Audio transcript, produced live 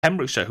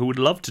Pembrokeshire who would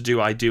love to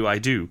do I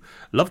Do.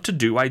 Love to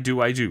do I Do.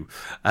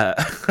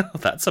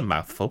 That's a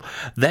mouthful.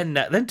 Then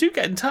do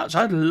get in touch.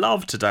 I'd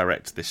love to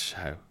direct this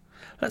show.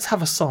 Let's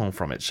have a song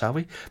from it, shall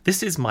we?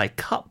 This is My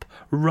Cup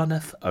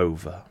Runneth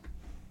Over.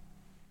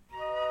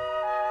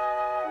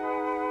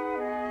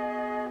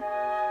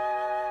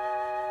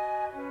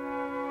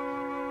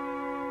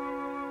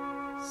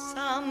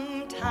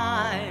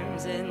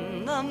 Sometimes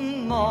in the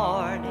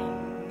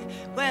morning,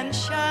 when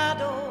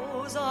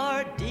shadows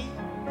are deep,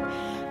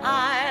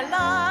 I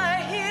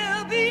lie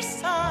here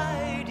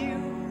beside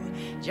you,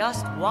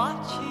 just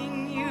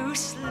watching you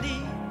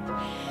sleep.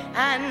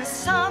 And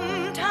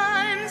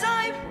sometimes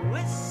I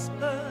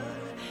whisper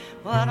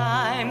what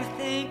I'm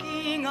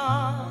thinking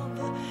of.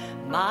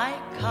 My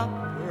cup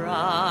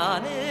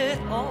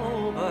runneth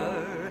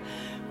over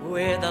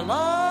with love.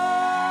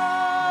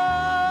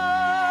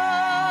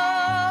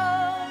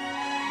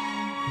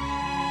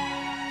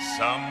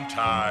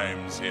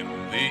 Sometimes in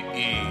the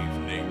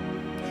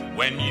evening,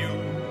 when you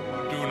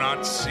do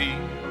not see,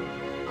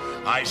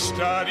 I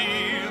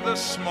study the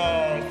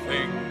small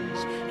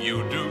things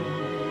you do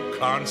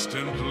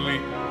constantly.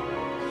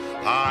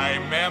 I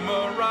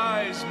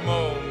memorize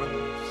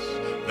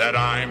moments that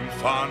I'm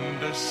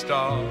fondest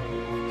of.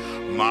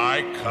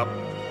 My cup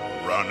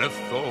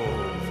runneth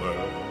over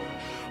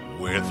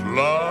with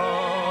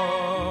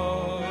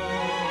love.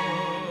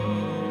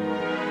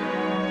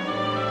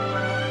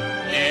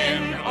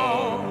 In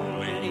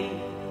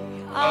only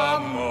a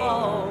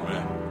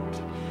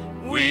moment,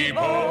 we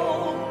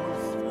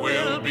both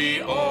will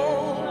be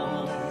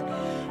old.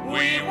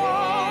 We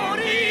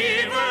won't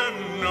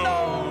even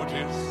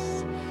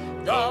notice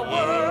the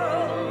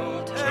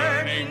world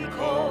turning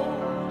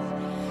cold.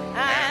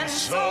 And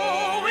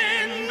so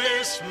in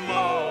this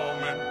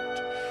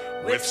moment,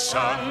 with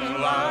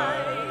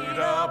sunlight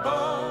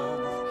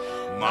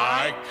above,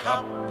 my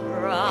cup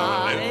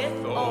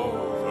runneth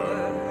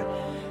over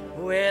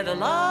with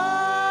love.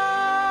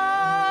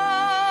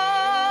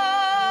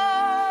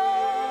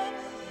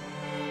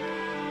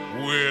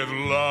 With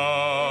love.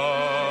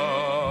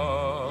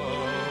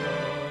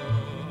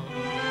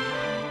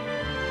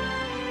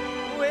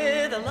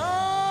 With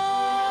love.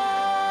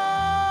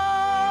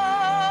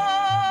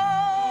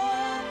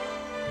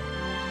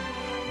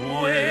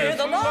 With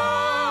love.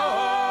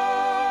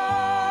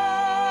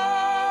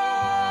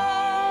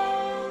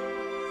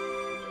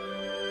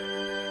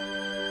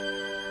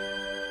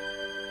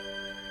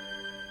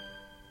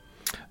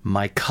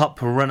 My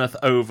Cup Runneth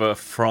Over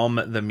from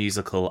the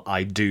musical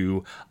I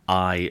Do,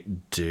 I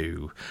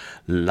Do.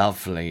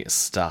 Lovely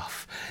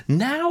stuff.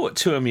 Now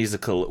to a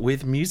musical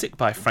with music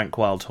by Frank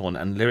Wildhorn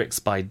and lyrics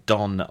by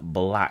Don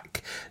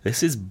Black.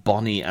 This is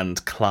Bonnie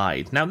and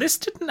Clyde. Now, this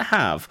didn't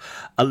have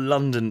a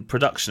London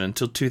production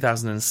until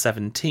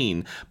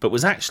 2017, but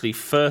was actually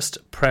first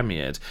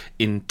premiered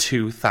in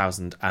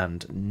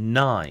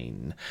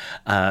 2009.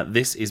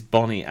 This is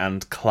Bonnie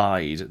and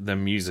Clyde, the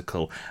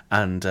musical,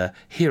 and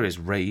here is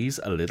Raise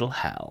a Little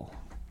Hell.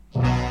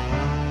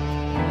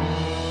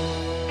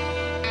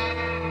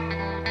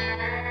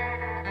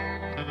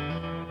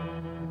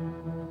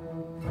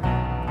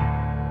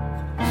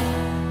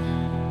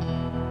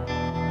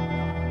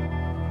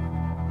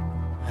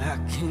 I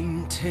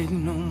can't take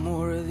no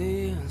more of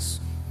this.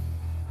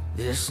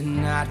 This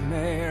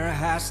nightmare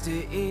has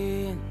to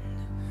end.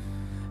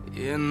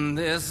 In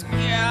this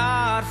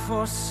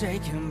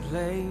God-forsaken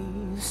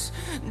place,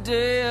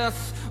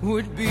 death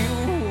would be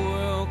a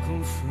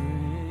welcome friend.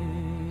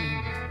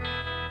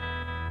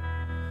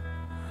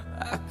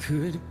 I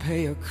could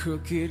pay a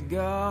crooked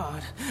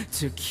God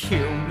to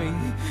kill me.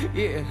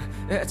 Yeah,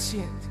 that's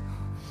it.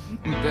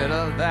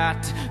 Better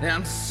that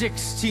than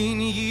 16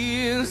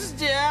 years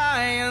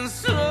dying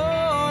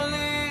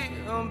slowly,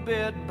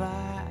 bed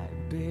by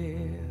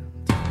bed.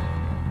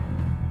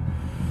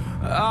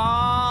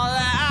 All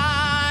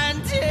I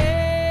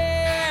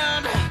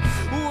did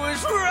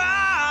was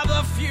rob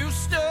a few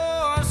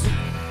stores.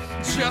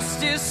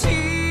 Justice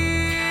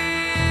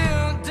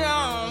here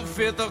don't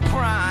fit the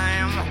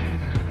crime.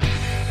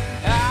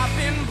 I've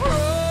been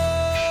broken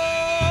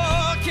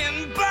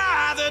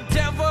by the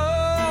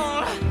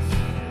devil.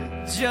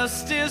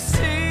 Justice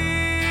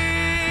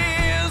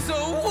is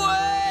a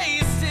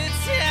wasted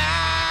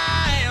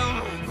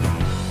time.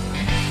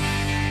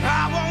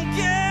 I won't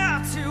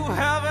get to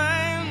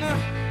heaven.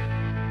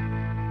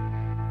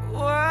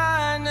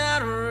 Why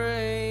not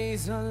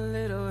raise a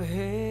little hell?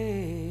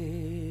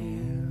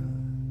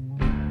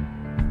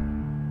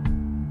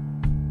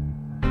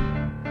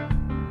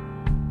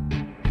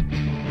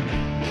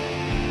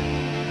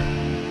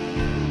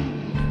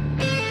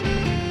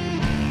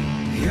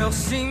 You'll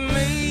see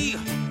me,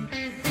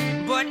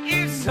 but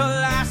it's the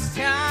last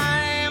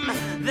time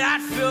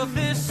that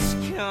filthy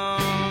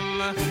scum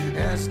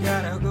has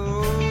gotta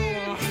go.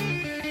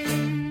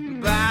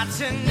 By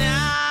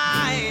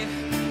tonight,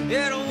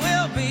 it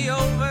will be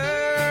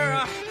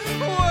over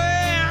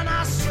when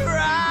I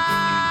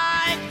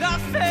strike the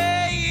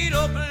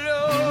fatal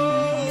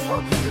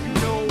blow.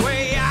 No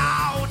way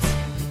out,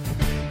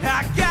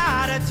 I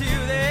gotta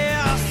do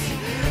this.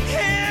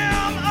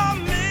 Him or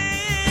me.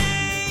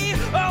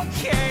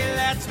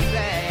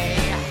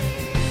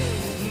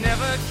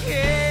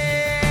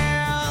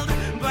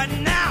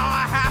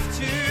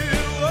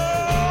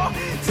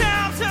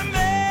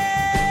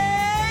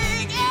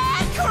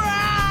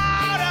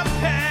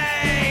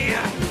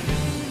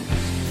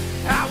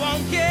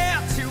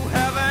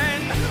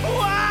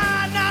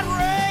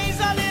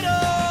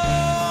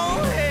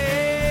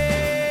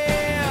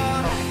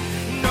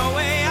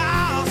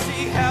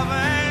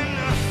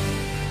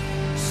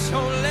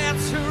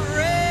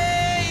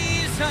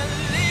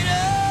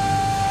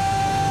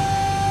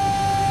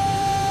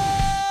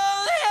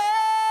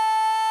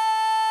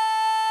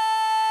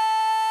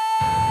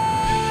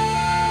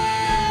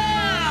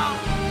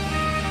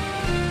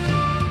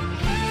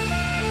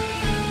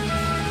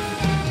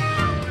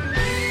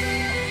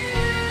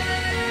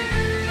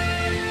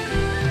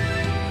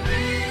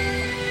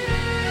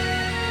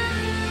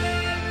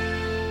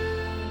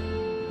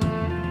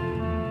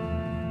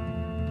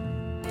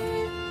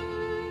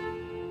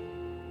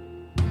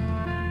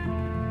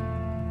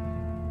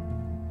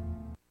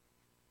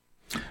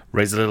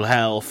 Raise a Little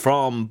Hell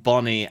from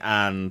Bonnie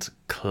and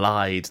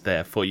Clyde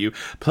there for you,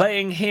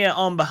 playing here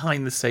on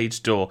Behind the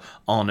Stage Door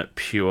on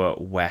Pure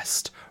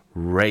West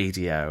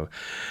Radio.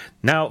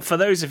 Now, for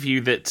those of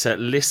you that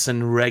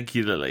listen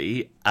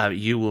regularly,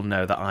 you will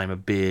know that I'm a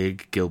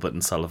big Gilbert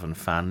and Sullivan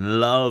fan.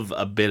 Love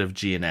a bit of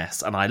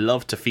GNS, and I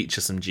love to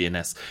feature some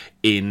GNS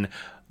in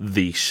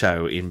the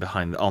show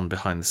on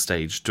Behind the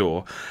Stage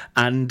Door.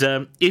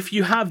 And if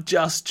you have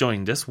just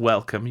joined us,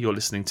 welcome. You're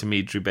listening to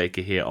me, Drew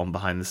Baker, here on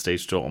Behind the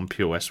Stage Door on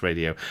Pure West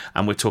Radio,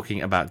 and we're talking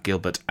about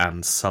Gilbert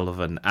and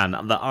Sullivan, and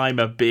that I'm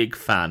a big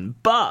fan.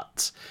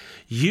 But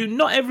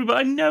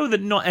I know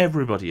that not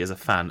everybody is a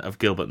fan of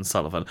Gilbert and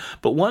Sullivan,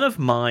 but one of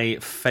my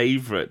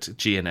favourite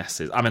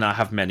GNSs, I mean, I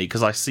have many,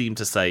 because I seem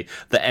to say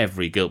that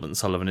every Gilbert and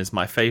Sullivan is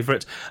my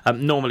favourite.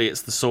 Normally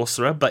it's The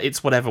Sorcerer, but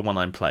it's whatever one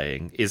I'm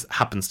playing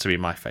happens to be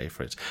my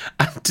favourite.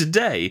 And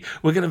today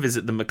we're going to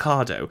visit the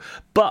Mikado,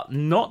 but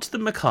not the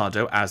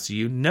Mikado as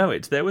you know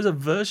it. There was a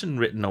version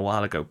written a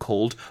while ago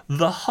called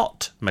The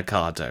Hot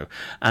Mikado,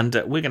 and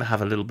we're going to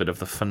have a little bit of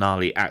the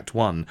finale Act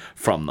 1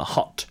 from The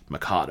Hot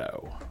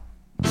Mikado.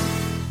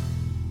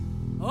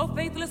 O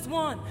faithless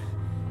one,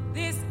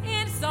 this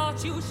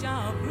insult you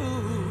shall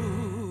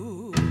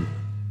rue.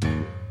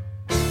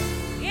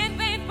 In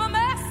vain for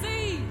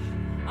mercy,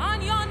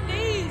 on your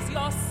knees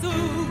you'll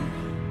sue.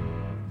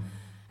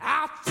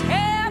 I'll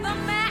tear the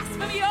mask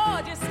from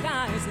your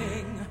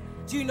disguising.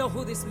 Do you know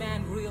who this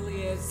man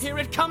really is? Here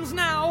it comes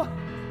now.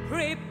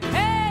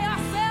 Prepare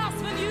yourselves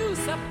for new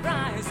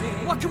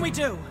surprising. What can we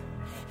do?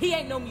 He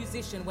ain't no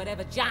musician,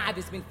 whatever jive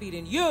has been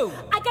feeding you.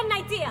 I got an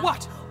idea.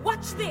 What?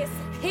 Watch this.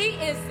 He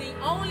is the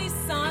only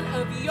son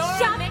of your...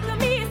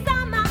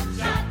 Shakumi-sama.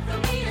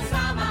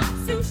 Shakumi-sama.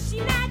 Sushi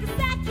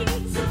Nagasaki.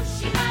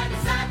 Sushi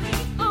Nagasaki.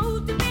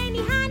 Old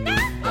Manny Hana.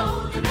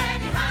 Old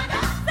Manny Hana.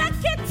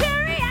 Sake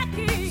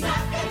teriyaki.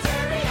 Sake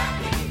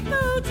teriyaki.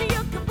 Fuji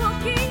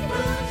yokabuki.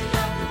 Fuji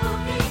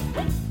yokabuki.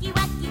 Wiki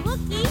waki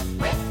wookie.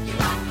 Wiki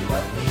waki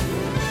wookie.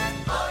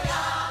 Oh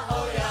yeah,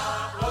 oh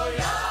yeah, oh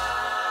yeah.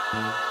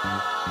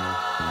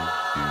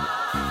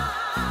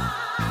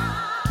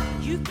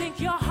 You think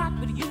you're hot,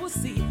 but you will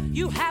see.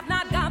 You have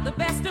not got the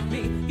best of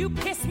me. You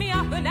piss me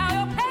off, and now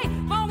you'll pay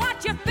for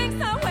what you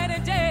think so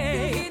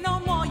today. You hear no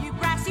more, you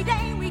brassy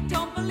dame. We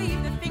don't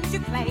believe the things you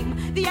claim.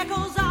 The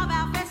echoes of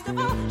our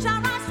festival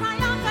shall rise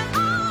triumphant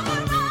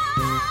over us.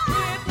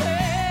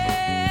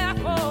 Prepare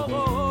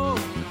for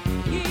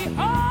ye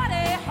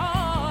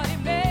hardy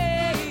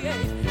made.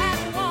 At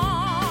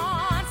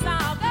once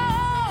I'll go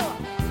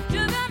to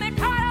the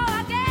Mikado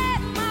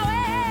again, my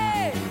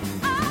way.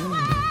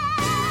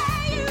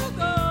 Away you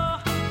go.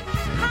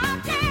 How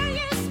dare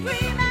you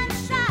scream and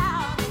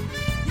shout?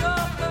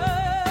 Your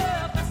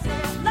purpose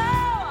is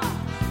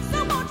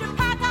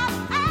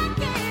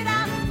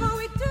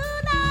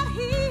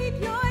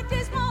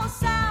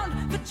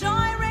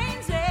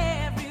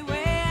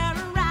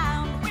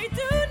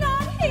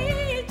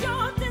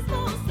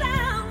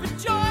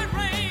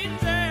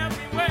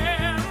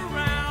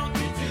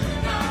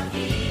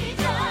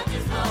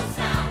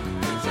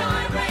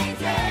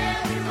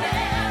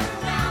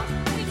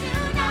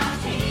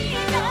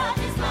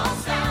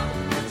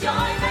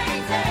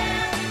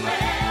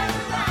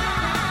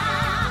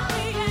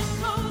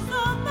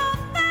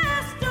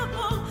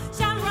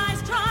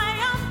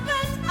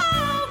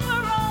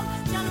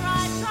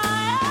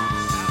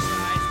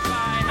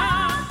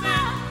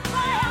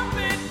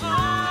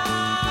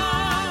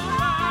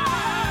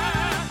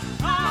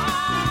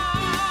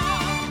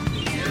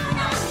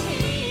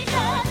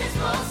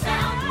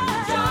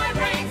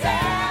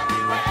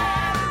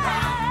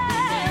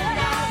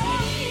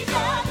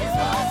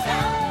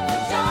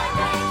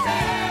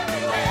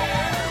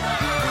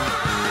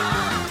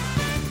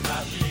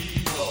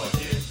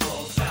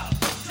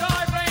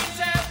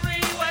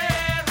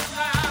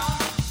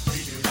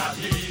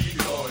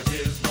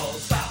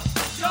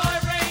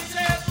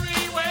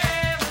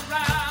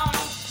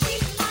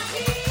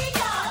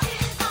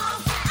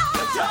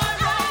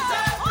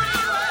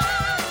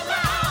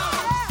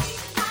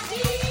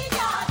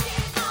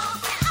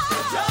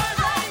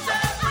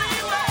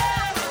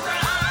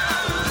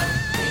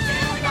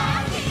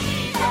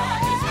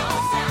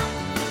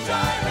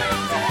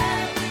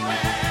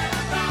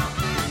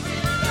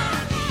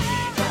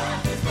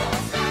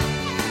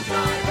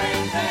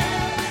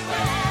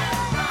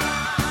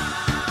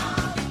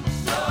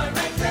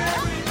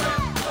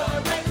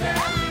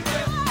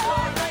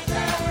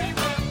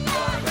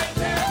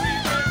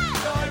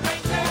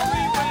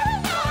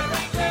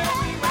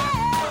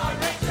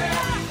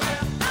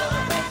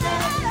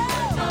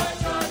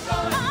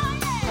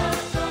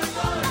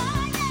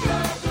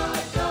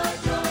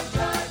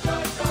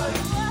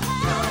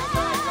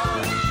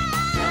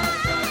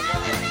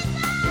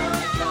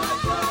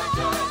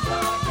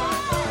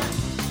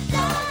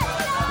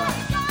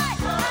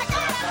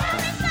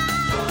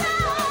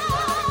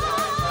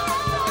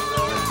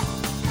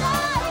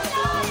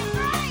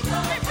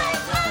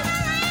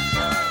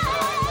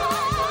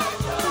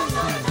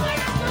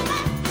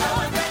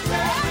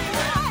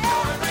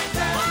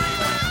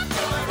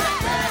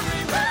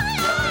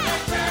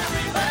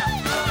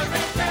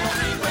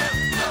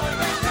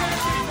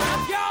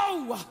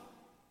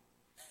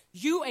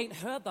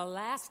heard the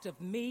last of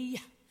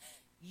me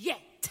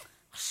yet.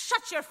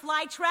 Shut your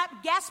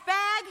flytrap, gas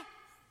bag.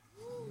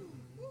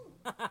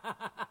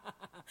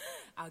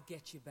 I'll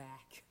get you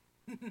back.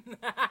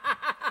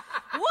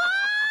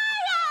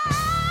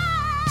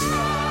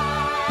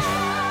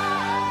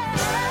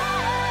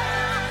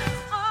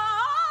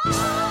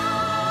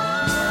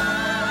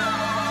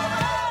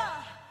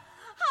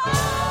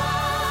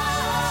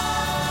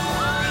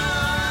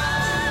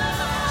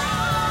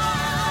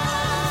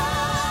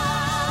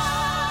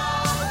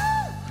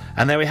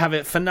 And there we have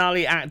it,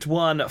 finale Act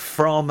 1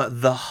 from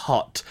the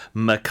Hot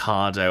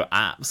Mikado.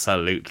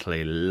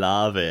 Absolutely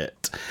love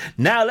it.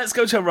 Now let's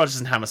go to a Rodgers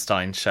and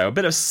Hammerstein show. A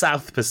bit of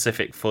South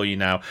Pacific for you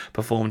now,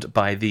 performed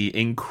by the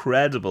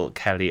incredible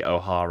Kelly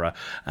O'Hara.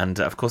 And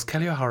of course,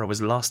 Kelly O'Hara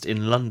was last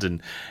in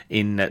London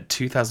in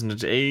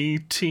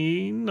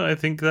 2018, I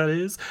think that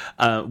is,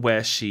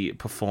 where she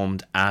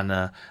performed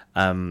Anna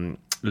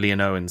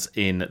Leon Owens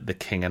in The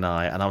King and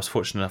I was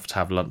fortunate enough to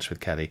have lunch with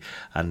Kelly,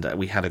 and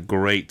we had a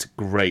great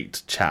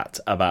chat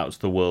about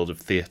the world of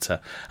theatre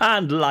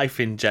and life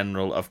in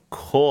general, of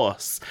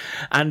course.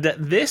 And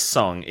this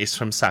song is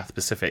from South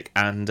Pacific,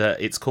 and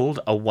it's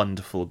called A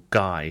Wonderful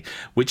Guy,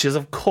 which is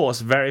of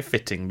course very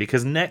fitting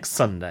because next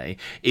Sunday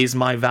is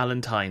my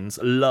Valentine's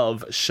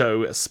Love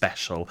Show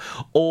special.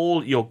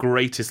 All your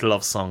greatest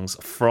love songs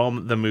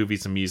from the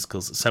movies and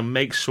musicals, so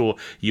make sure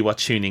you are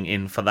tuning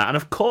in for that. And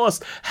of course,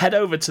 head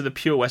over to the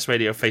Pure West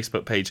Radio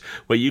Facebook page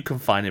where you can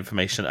find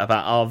information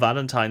about our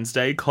Valentine's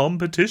Day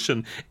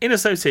competition in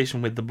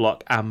association with the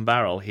Block and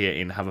Barrel here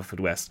in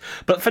Haverfordwest.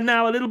 But for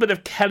now, a little bit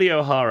of Kelly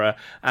O'Hara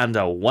and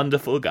A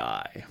Wonderful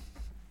Guy.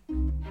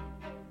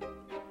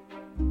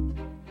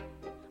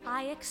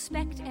 I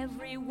expect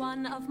every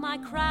one of my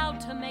crowd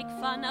to make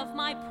fun of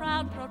my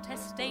proud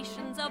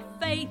protestations of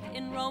faith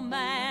in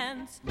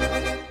romance.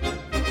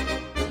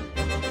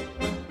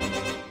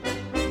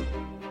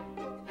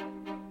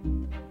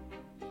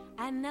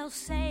 And they'll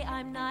say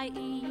I'm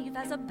naive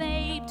as a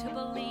babe to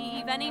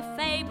believe any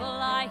fable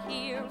I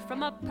hear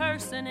from a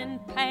person in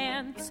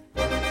pants.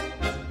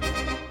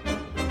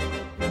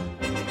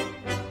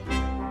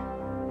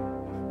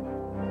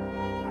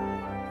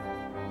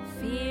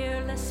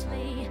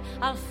 Fearlessly,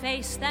 I'll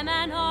face them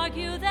and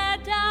argue their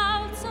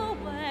doubts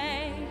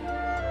away.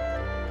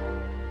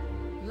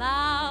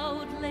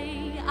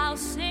 Loudly, I'll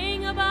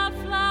sing about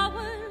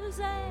flowers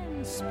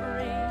and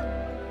spring.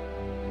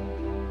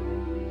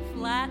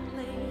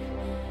 Flatly,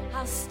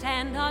 I'll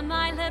stand on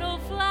my little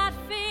flat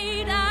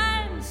feet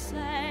and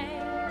say,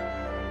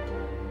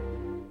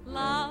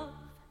 love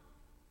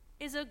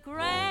is a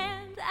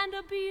grand and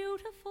a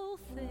beautiful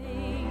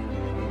thing.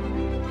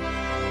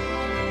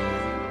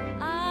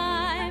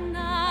 I'm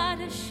not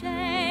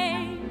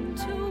ashamed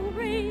to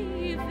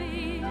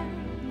reveal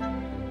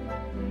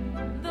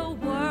the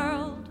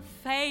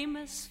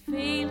world-famous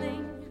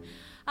feeling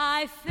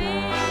I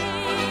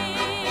feel.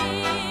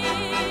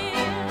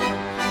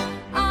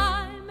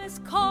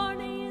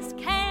 Corny as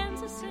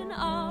Kansas in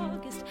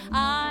August,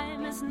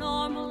 I'm as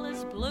normal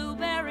as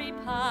blueberry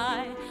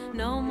pie.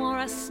 No more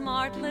a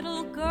smart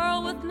little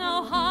girl with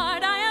no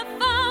heart. I have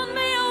found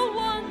me a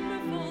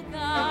wonderful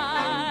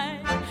guy.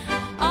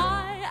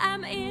 I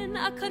am in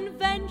a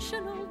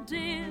conventional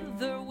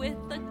dither with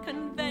a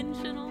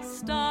conventional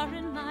star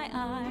in my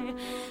eye.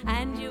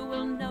 And you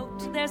will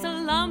note there's a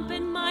lump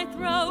in my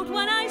throat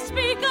when I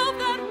speak of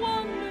that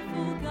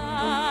wonderful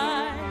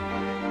guy.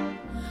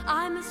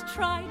 I'm as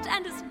trite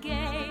and as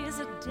gay as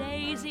a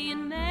daisy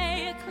in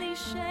May, a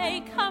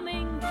cliche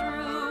coming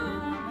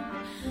true.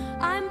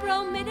 I'm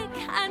bromidic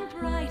and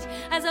bright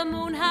as a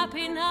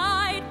moon-happy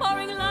night,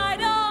 pouring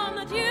light on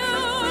the dew.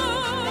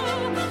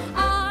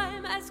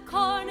 I'm as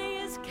corny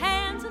as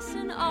Kansas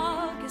in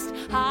August,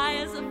 high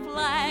as a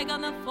flag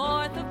on the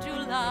 4th of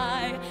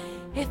July.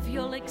 If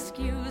you'll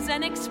excuse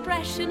an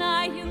expression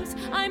I use,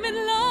 I'm in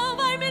love,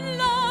 I'm in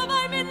love,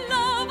 I'm in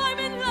love, I'm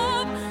in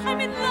love, I'm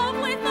in love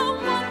with a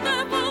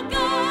wonderful guy.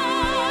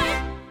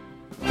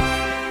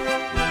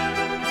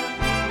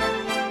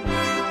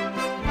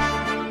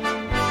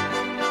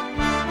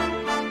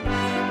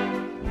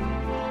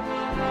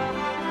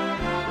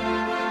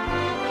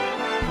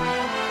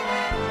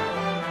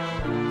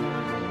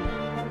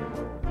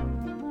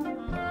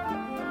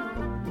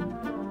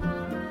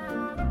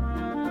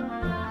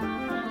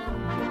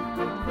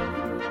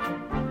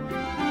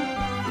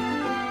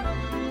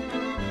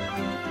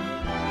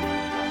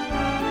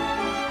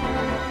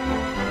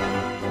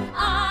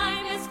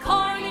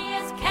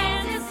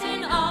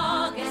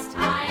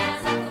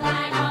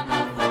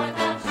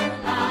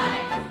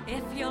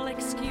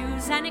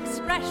 An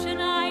expression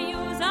I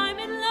use, I'm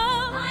in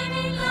love, I'm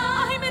in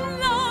love, I'm in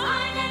love,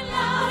 I'm in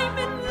love, I'm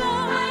in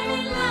love, I'm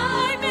in love,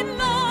 I'm in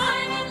love,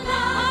 I'm in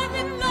love, I'm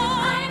in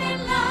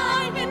love, I'm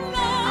in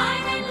love, I'm in love, I'm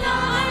in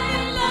love,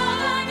 I'm in love,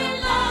 I'm in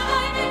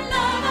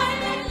love, I'm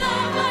in love, I'm in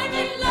love, I'm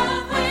in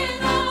love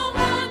with a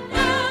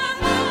wonderful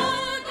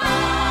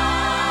guy.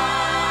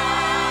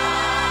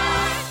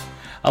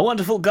 A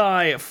Wonderful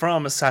Guy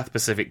from South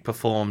Pacific,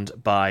 performed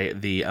by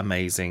the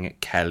amazing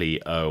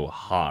Kelly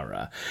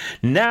O'Hara.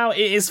 Now it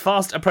is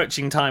fast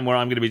approaching time where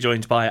I'm going to be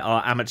joined by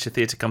our amateur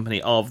theatre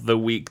company of the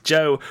week.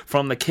 Joe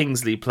from the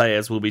Kingsley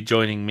Players will be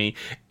joining me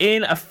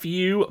in a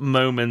few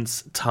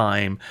moments'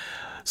 time.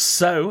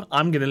 So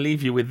I'm going to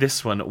leave you with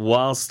this one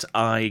whilst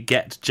I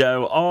get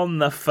Joe on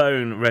the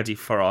phone ready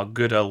for our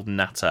good old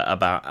natter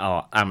about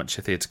our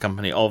amateur theatre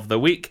company of the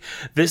week.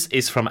 This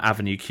is from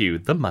Avenue Q,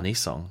 The Money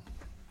Song.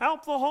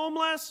 Help the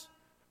homeless?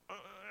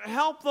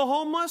 Help the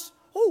homeless?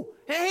 Oh,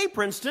 hey,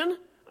 Princeton.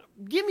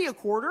 Give me a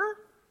quarter.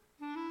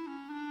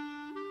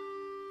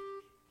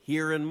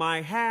 Here in my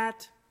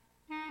hat.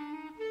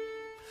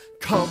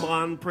 Come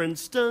on,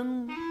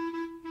 Princeton.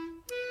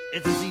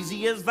 It's as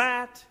easy as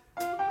that.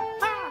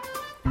 Ha!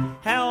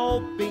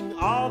 Helping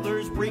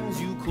others brings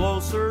you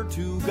closer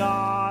to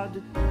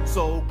God.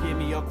 So give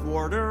me a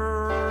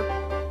quarter.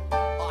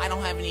 Oh, I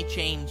don't have any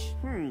change.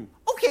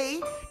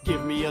 Okay,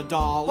 give me $1.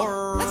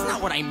 That's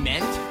not what I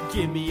meant.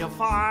 Give me a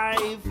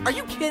 5. Are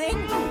you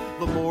kidding?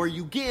 The more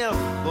you give,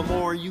 the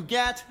more you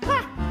get.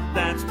 Ha!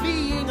 That's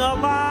being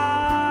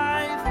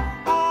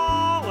alive.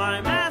 All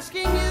I'm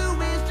asking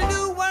you is to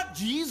do what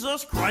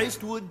Jesus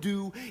Christ would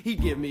do.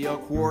 He'd give me a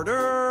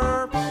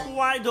quarter.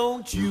 Why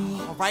don't you?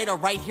 All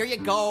right, here you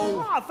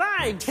go. Oh,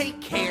 thanks. Take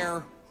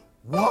care.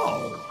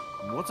 Whoa.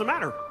 What's the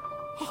matter?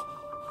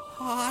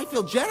 I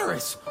feel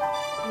generous.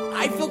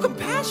 I feel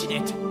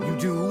compassionate. You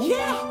do?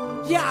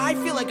 Yeah, I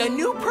feel like a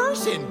new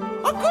person.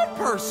 A good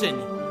person.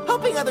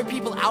 Helping other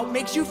people out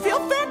makes you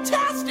feel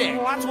fantastic.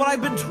 Well, that's what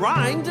I've been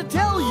trying to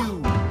tell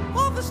you.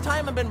 All this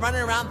time I've been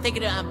running around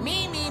thinking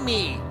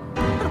me.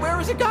 But where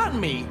has it gotten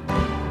me?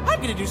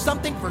 I'm gonna do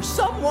something for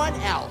someone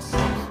else.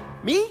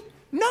 Me?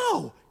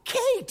 No,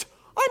 Kate.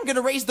 I'm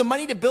gonna raise the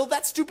money to build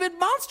that stupid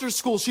monster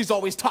school she's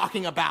always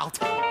talking about.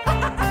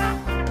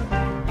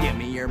 Give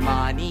me your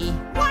money.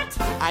 What?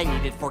 I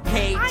need it for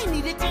Kate. I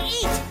need it to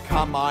eat.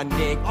 Come on,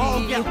 Nicky.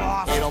 Oh, get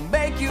lost. It'll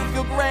make you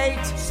feel great.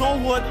 So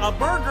would a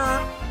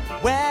burger.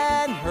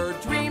 When her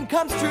dream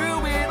comes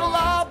true, it'll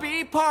all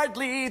be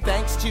partly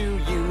thanks to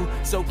you.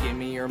 So give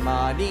me your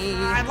money.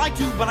 I'd like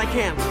to, but I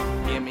can't.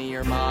 Give me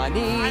your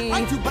money. I'd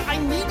like to, but I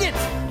need it.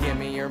 Give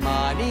me your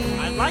money.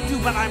 I'd like to,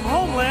 but I'm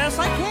homeless.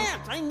 I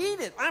can't. I need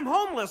it. I'm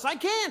homeless. I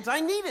can't. I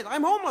need it.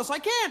 I'm homeless. I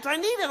can't. I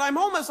need it. I'm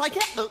homeless. I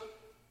can't.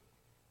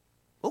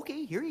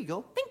 Okay, here you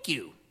go. Thank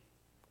you.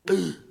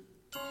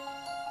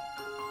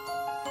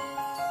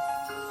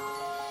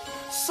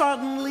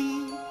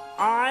 Suddenly,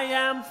 I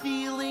am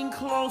feeling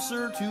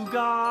closer to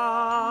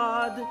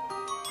God.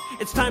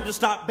 It's time to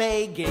stop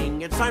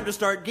begging. It's time to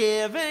start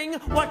giving.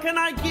 What can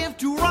I give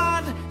to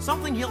Rod?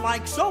 Something he'll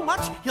like so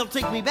much, he'll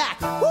take me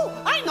back. Woo,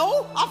 I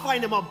know. I'll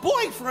find him a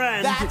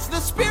boyfriend. That's the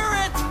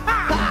spirit.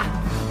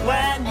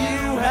 When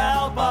you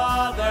help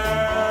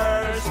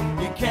others,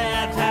 you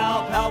can't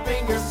help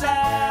helping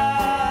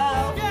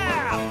yourself.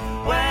 Yeah.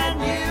 When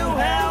you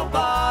help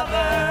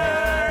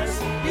others,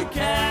 you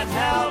can't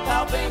help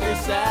helping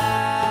yourself.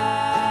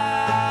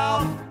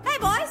 Hey,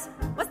 boys,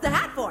 what's the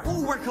hat for?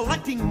 Oh, we're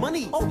collecting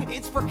money. Oh,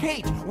 it's for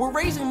Kate. We're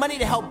raising money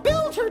to help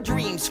build her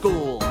dream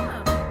school.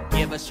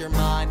 Give us your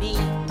money.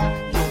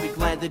 You'll be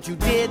glad that you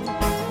did.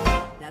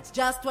 That's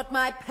just what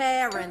my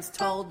parents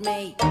told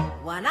me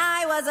when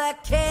I was a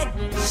kid.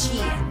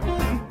 Shit.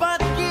 But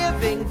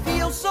giving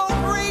feels so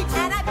great.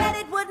 And I bet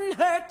it wouldn't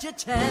hurt your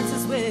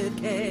chances with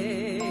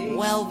Kate.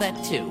 Well,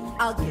 that too.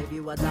 I'll give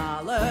you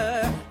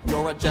 $1.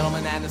 You're a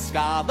gentleman and a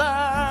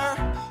scholar.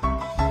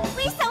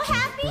 We're so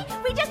happy,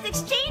 we just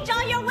exchanged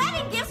all your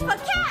wedding gifts for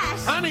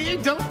cash. Honey,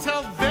 don't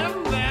tell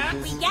them that.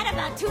 We get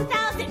about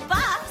 $2,000.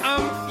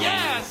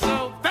 Yeah,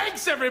 so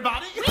thanks,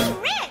 everybody. We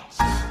rich.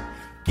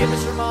 Give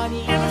us your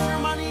money. Give us your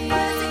money.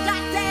 Where's the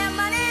goddamn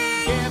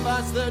money? Give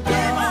us the dough.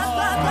 Give us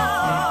the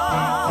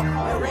dough.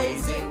 We're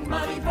raising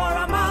money for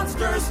a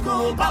monster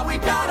school, but we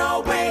got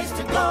a ways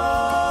to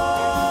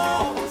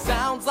go.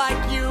 Sounds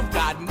like you've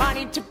got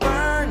money to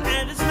burn,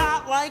 And it's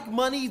not like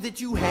money that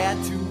you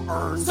had to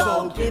earn.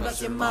 So give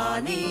us your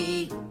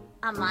money.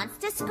 A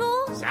monster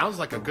school? Sounds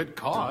like a good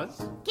cause.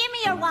 Give me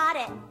your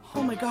wallet.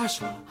 Oh my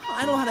gosh,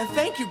 I don't know how to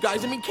thank you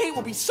guys. I mean, Kate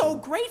will be so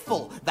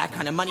grateful. That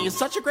kind of money is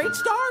such a great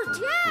start.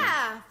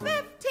 Yeah,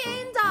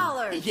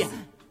 $15. Yeah,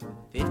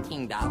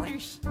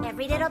 $15.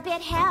 Every little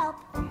bit help.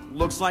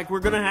 Looks like we're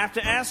gonna have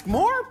to ask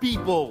more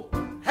people.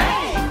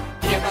 Hey,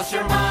 give us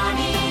your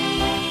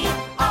money,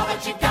 all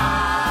that you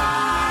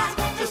got.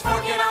 Just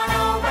fork it on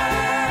over.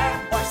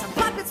 Or some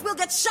puppets will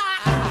get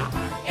shot.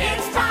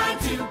 It's time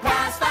to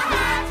pass the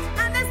hat.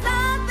 And there's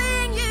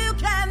nothing you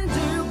can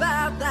do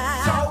about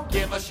that. So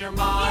give us your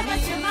money. Give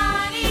us your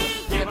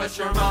money. Give us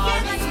your money.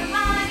 Give us your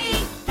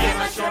money. Give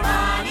us your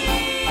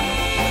money.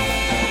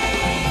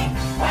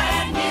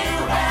 When you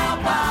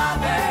help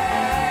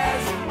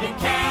others, you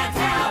can't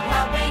help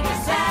helping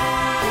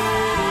yourself.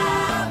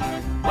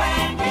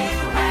 When you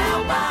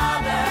help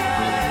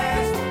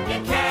others, you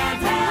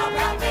can't help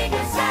helping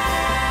yourself.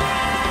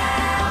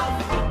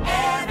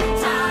 Every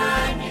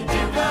time you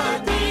do good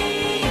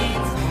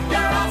deeds,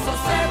 you're also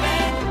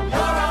serving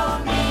your own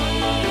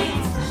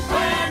needs.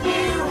 When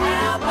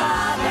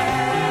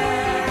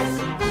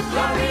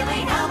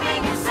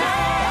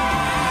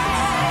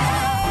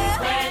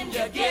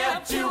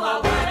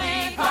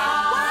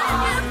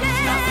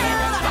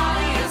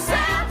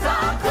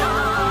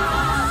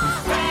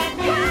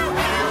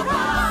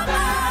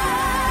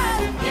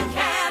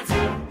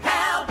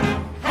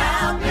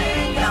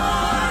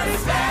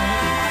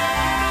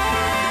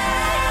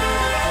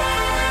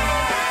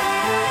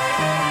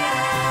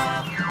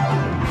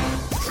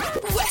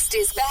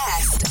West is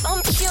best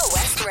on Pure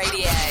West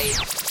Radio.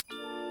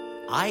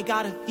 I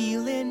got a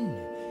feeling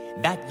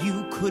that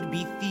you could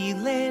be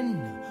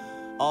feeling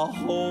a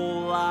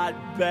whole lot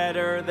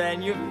better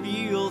than you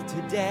feel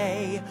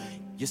today.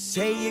 You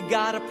say you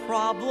got a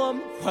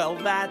problem? Well,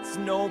 that's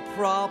no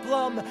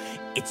problem.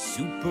 It's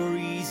super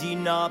easy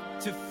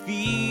not to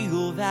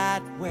feel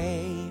that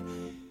way.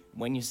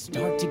 When you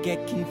start to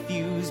get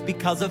confused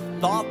because of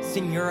thoughts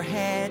in your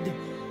head,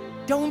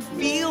 don't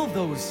feel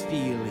those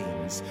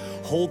feelings.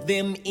 Hold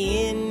them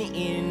in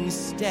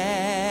instead.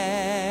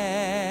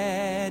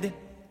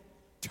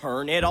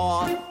 Turn it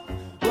off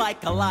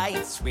like a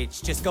light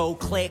switch. Just go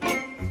click.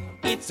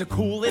 It's a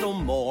cool little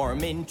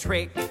Mormon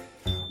trick.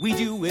 We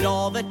do it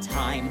all the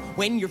time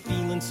when you're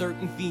feeling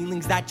certain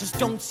feelings that just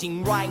don't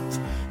seem right.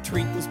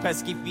 Treat those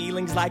pesky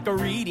feelings like a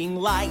reading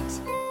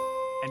light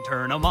and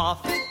turn them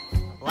off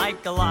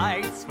like a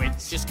light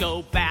switch. Just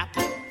go back.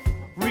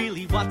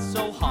 Really, what's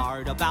so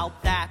hard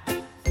about that?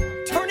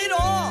 Turn it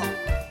off!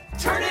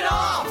 Turn it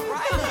off!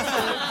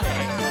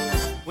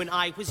 Right? When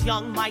I was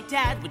young, my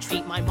dad would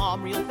treat my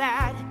mom real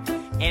bad.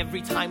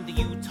 Every time the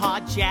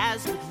Utah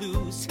Jazz would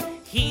lose,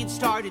 he'd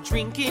started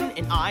drinking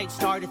and I'd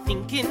started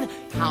thinking,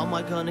 how am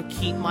I gonna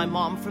keep my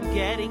mom from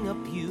getting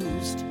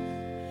abused?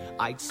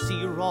 I'd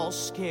see her all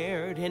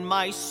scared and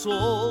my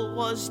soul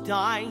was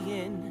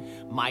dying.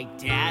 My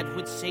dad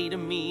would say to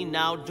me,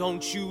 now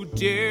don't you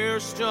dare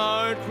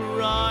start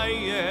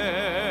crying.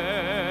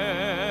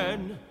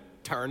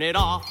 Turn it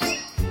off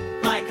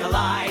like a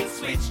light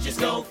switch, just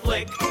go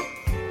flick.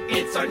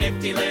 It's our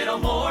nifty little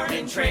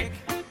morning trick.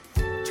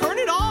 Turn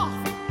it off.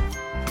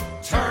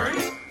 Turn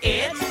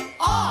it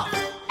off.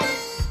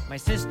 My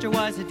sister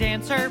was a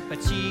dancer,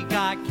 but she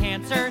got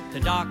cancer. The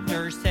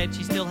doctor said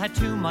she still had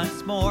 2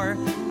 months more.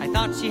 I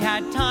thought she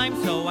had time,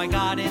 so I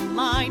got in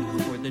line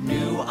for the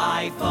new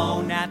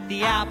iPhone at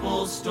the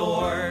Apple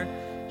store.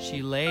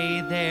 She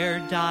lay there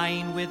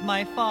dying with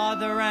my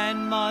father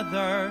and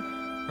mother.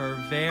 Her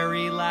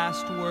very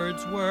last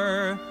words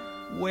were,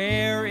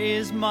 where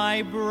is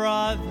my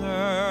brother?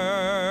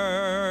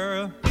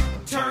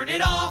 Turn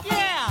it off.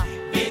 Yeah.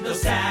 Bid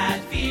those sad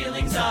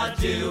feelings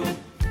adieu.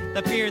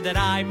 The fear that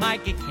I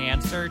might get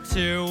cancer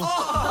too.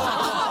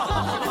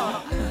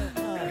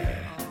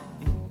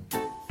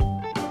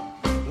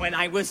 When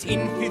I was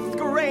in 5th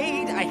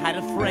grade, I had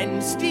a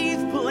friend,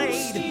 Steve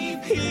Blade.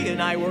 He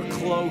and I were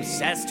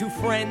close as two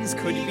friends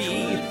could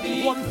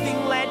be. One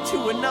thing led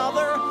to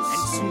another,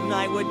 and soon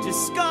I would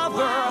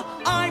discover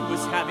I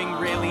was having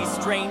really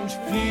strange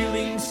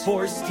feelings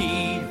for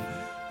Steve.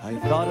 I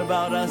thought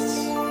about us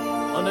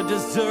on a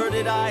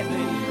deserted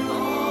island.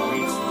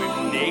 We'd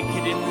swim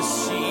naked in the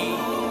sea,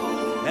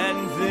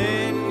 and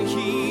then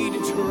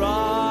he'd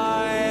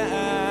try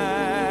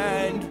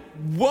and...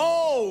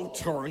 Whoa!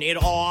 Turn it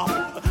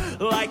off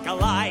like a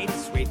light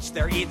switch.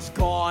 There, it's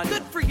gone.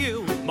 Good for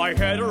you. My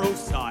hetero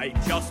side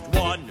just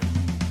won.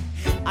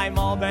 I'm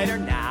all better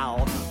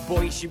now.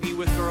 Boys should be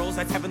with girls,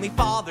 that's Heavenly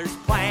Father's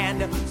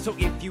plan. So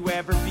if you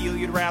ever feel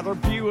you'd rather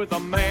be with a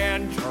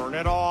man, turn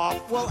it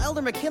off. Well,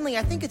 Elder McKinley,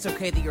 I think it's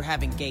okay that you're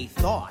having gay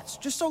thoughts,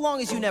 just so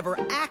long as you never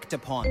act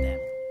upon them.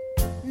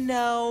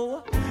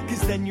 No,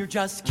 because then you're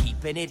just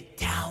keeping it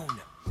down.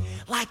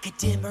 Like a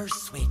dimmer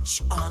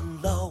switch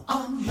on low.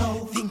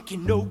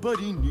 Thinking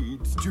nobody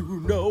needs to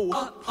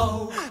know.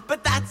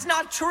 But that's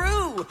not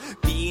true.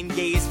 Being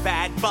gay is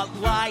bad, but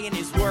lying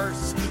is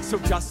worse. So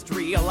just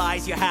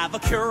realize you have a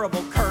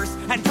curable curse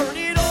and turn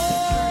it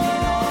off.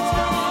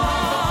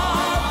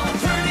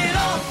 Turn it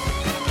off.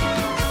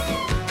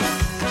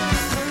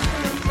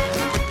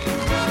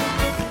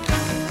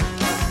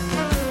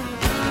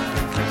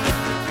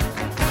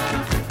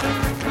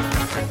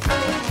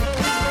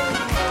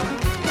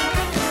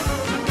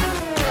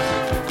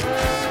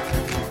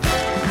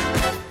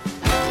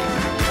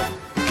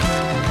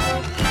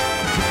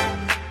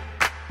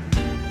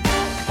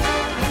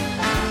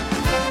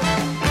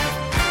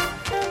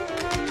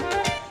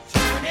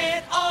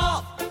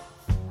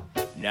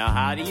 Now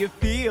how do you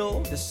feel?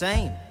 The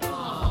same.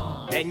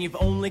 Then you've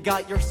only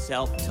got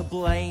yourself to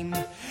blame.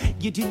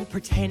 You didn't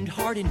pretend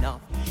hard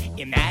enough.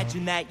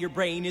 Imagine that your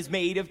brain is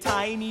made of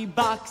tiny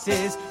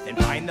boxes. Then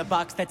find the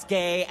box that's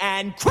gay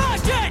and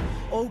crush it!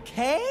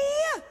 Okay?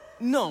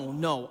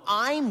 No,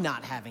 I'm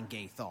not having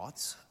gay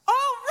thoughts.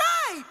 All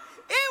right!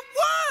 It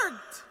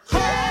worked!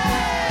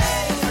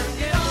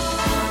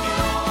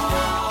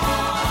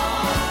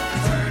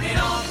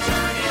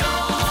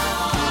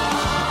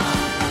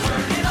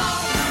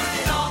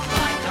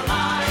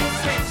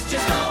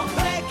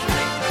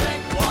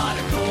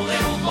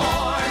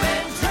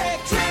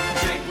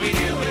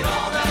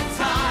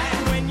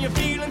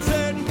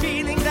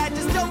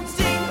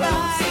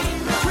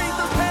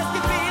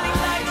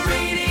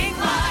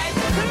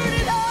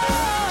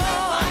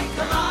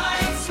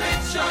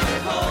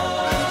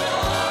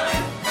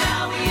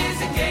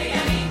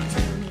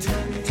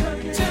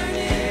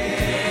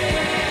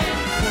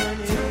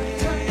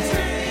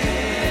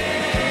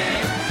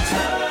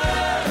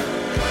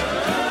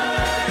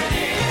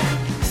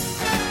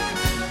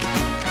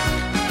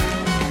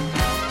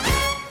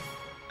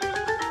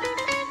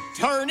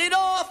 turn it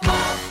off.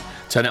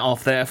 Turn It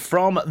Off there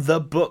from the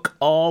Book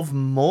of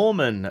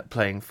Mormon,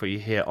 playing for you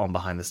here on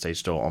Behind the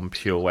Stage Door on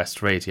Pure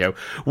West Radio.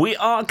 We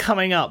are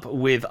coming up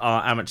with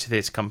our Amateur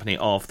Theatre Company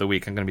of the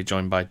Week. I'm going to be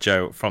joined by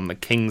Joe from the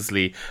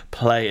Kingsley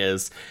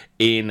Players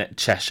in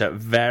Cheshire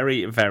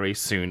very, very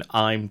soon.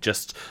 I'm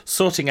just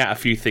sorting out a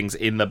few things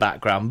in the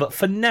background, but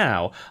for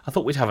now, I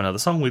thought we'd have another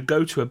song. We'd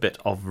go to a bit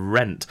of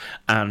Rent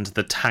and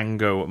the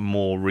Tango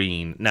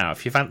Maureen. Now,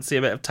 if you fancy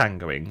a bit of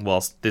tangoing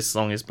whilst this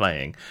song is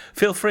playing,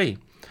 feel free.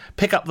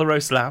 Pick up the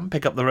roast lamb,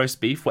 pick up the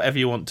roast beef, whatever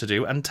you want to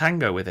do, and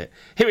tango with it.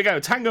 Here we go,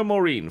 Tango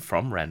Maureen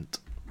from Rent.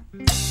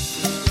 The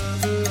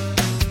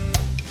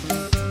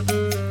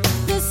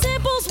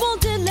samples won't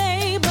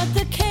delay, but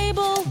the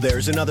cable...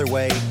 There's another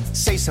way.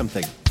 Say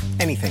something.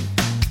 Anything.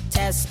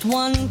 Test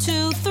 1,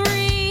 2,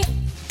 3.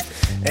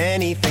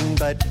 Anything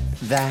but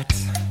that.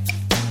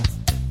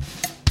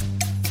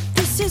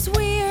 This is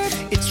weird.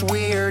 It's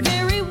weird.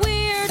 Very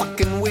weird.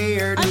 Fucking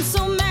weird. I'm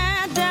so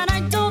mad that I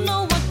don't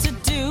know what to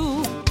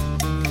do.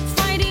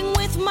 Fighting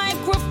with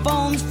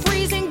microphones,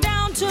 freezing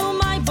down to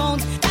my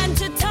bones. And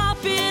to top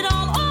it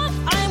all off,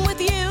 I'm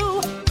with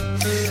you.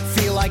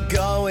 Feel like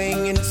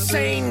going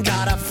insane.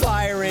 Got a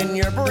fire in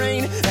your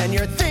brain. And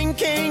you're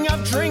thinking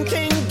of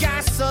drinking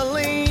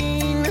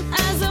gasoline.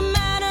 As a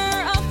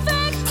matter of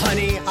fact,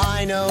 honey,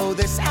 I know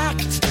this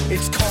act.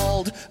 It's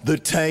called the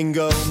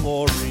Tango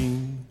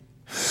Maureen.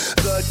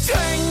 The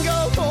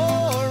Tango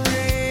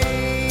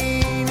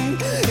Maureen.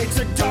 It's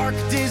a dark,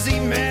 dizzy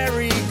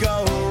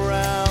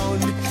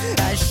merry-go-round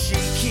as she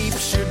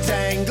keeps you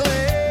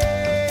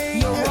dangling.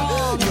 You're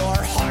wrong. Your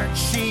heart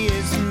she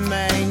is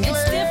mangling.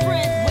 It's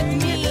different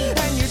with me.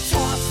 And you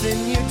toss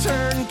and you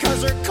turn,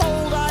 'cause her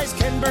cold eyes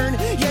can burn.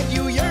 Yet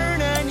you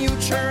yearn and you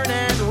churn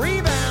and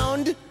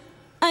rebound.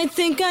 I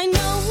think I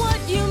know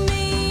what you mean.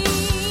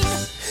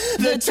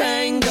 The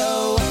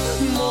Tango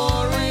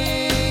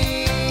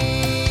Maureen.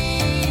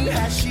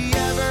 Has she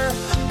ever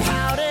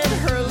pouted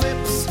her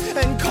lips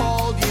and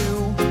called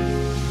you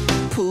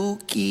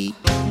Pookie?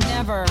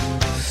 Never.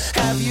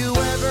 Have you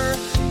ever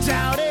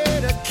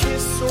doubted a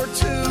kiss or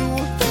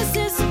two? This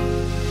is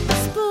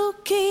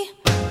spooky.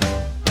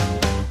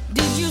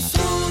 Did you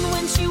swoon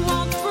when she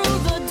walked through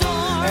the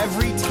door?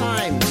 Every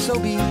time, so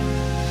be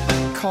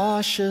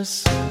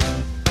cautious.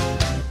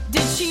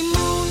 Did she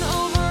moon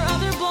over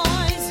other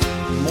boys?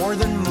 More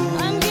than moon.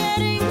 I'm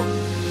getting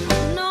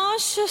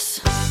nauseous.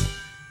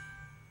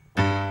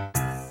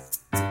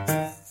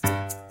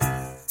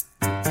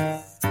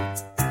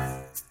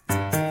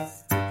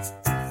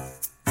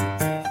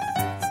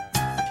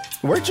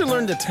 Where'd you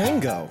learn to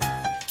tango?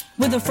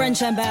 With the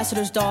French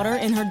ambassador's daughter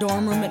in her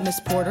dorm room at Miss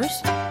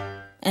Porter's.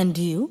 And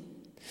you?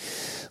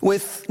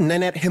 With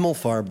Nanette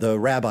Himmelfarb, the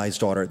rabbi's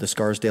daughter at the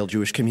Scarsdale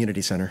Jewish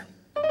Community Center.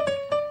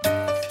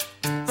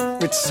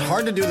 It's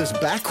hard to do this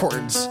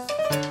backwards.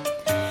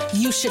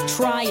 You should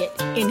try it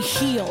in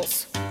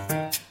heels.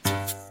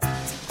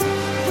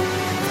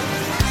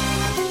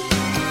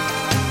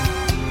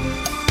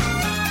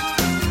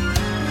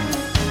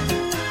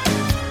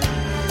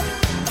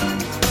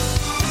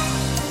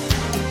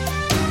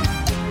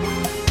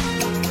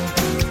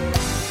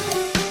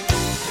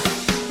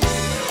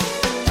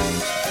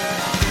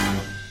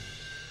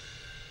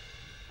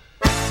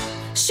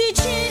 She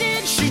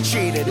cheated. She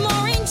cheated.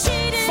 Maureen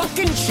cheated.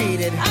 Fucking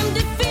cheated. I'm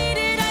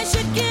defeated. I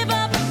should give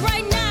up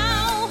right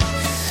now.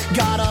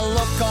 Gotta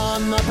look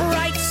on the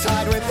bright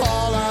side with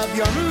all of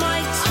your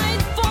might.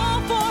 I'd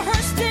fall for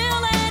her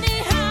still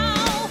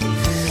anyhow.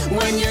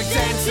 When you're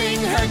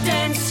dancing her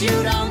dance,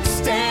 you don't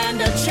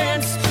stand a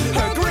chance.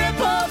 Her grip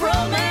of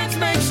romance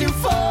makes you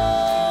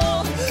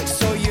fall.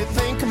 So you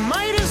think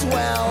might as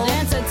well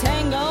dance a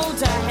tango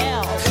to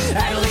hell.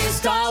 At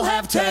least I'll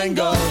have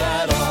tangoed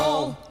at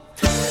all.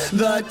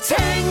 The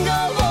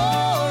Tango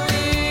Maureen.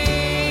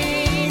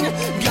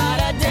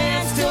 Gotta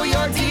dance till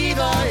your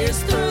diva is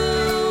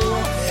through.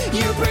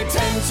 You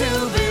pretend to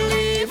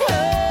believe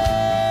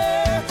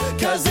her,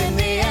 'cause in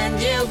the end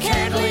you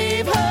can't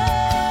leave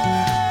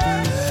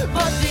her.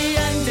 But the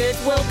end it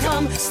will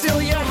come.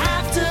 Still you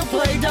have to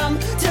play dumb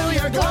till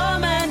you're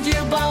glum and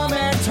you bum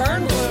and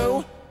turn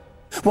blue.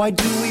 Why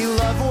do we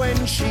love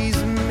when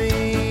she's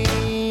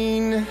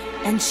mean?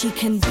 And she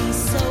can be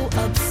so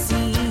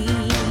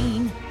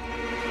obscene.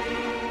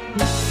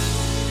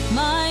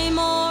 My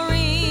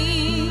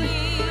Maureen.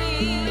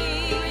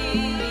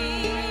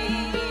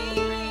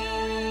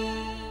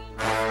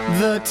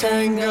 The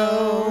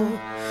Tango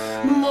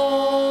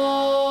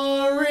Maureen.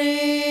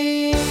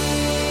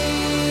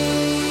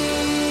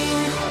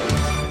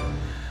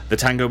 The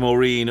Tango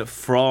Maureen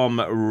from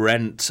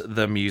Rent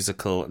the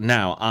Musical.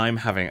 Now, I'm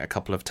having a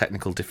couple of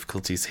technical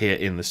difficulties here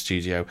in the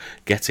studio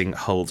getting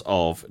hold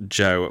of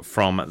Joe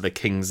from the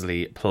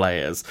Kingsley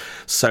Players.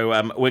 So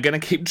we're going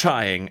to keep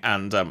trying,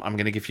 and I'm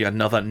going to give you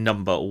another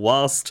number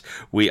whilst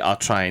we are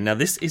trying. Now,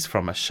 this is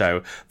from a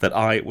show that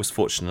I was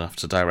fortunate enough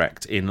to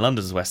direct in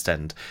London's West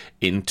End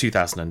in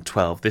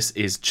 2012. This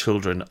is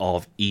Children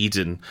of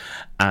Eden,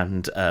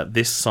 and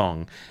this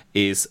song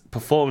is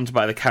performed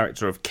by the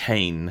character of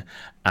Cain,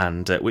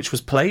 and which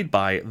was played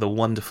by the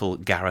wonderful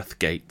Gareth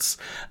Gates.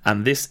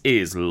 And this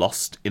is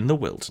Lost in the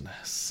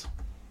Wilderness.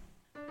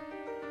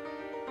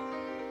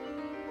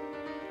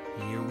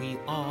 Here we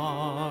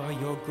are,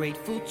 your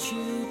grateful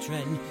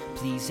children.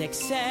 Please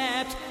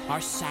accept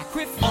our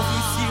sacrifice. All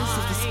these years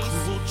of this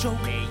cruel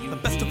joke, the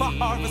best of our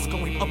harvest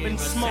going up in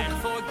smoke.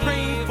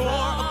 Praying for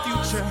a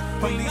future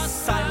from these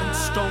silent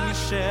stony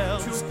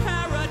shells.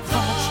 How much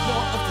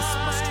more of this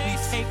must we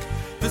take?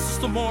 This is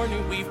the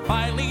morning we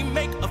finally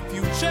make a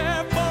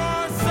future for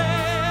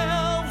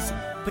ourselves.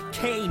 But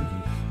Cain,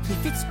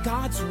 if it's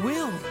God's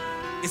will,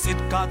 is it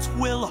God's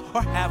will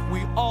or have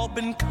we all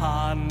been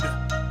conned?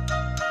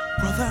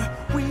 Brother,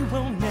 we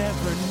will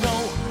never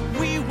know,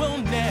 we will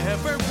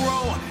never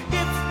grow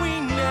if we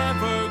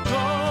never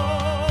go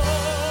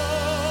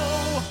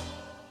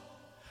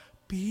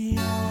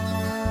beyond.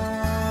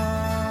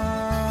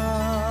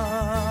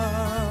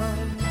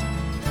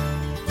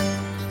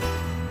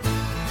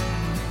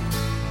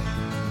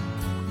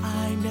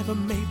 I never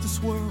made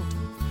this world,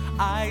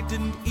 I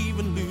didn't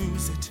even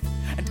lose it,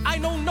 and I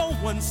know no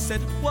one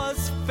said it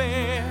was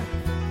fair,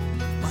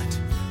 but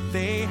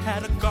they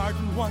had a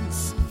garden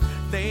once.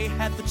 They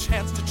had the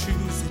chance to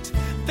choose it.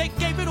 They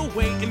gave it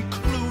away,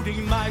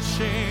 including my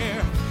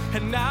share.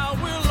 And now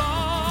we're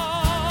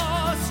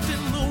lost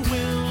in the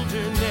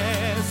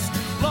wilderness.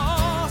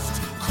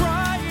 Lost,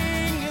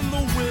 crying in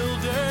the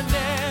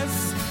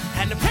wilderness.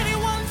 And if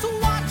anyone's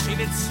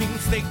watching, it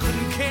seems they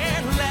couldn't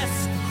care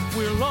less.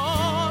 We're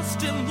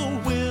lost in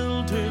the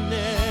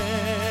wilderness.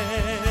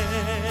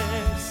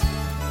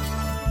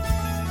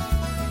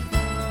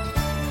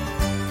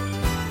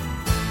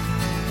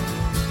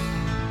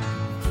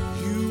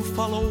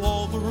 Follow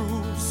all the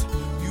rules,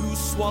 you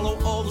swallow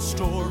all the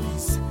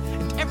stories,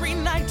 and every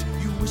night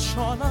you wish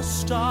on a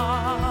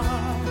star,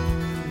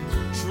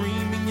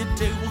 dreaming your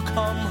day will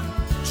come,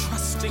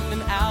 trusting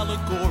in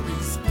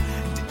allegories,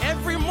 and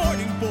every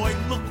morning, boy,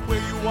 look where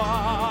you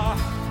are,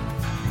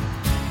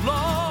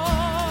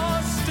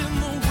 lost in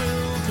the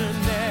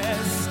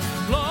wilderness,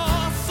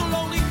 lost,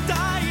 slowly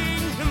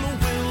dying in the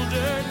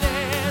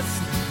wilderness,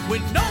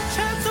 with no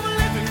chance of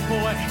living,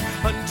 boy,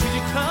 until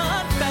you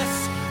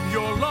confess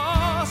you're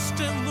lost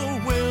in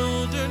the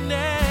wilderness.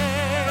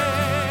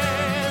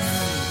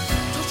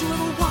 Don't you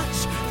ever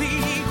watch the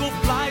eagle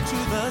fly to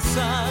the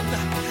sun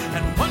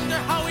and wonder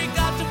how he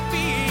got to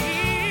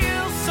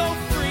feel so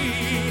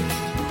free?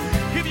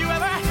 If you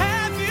ever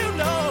have, you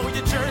know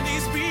your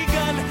journey's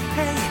begun.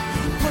 Hey,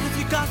 what have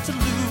you got to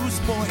lose,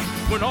 boy,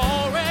 when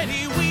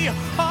already we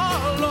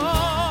are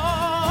lost?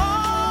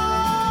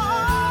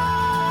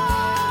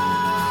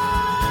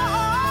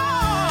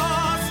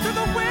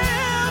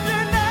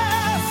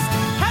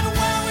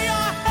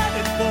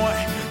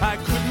 I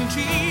couldn't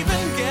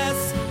even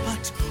guess,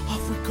 but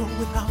off we go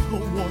without a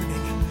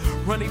warning,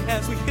 running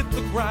as we hit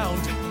the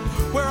ground,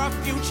 where our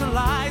future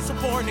lies a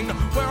warning,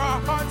 where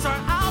our hearts are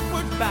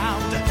outward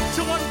bound,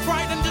 till one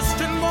bright and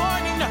distant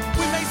morning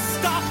we may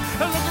stop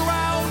and look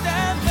around,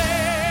 and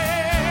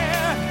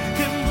there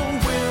in the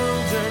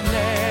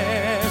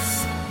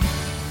wilderness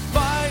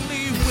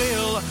finally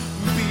we'll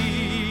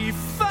be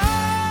found.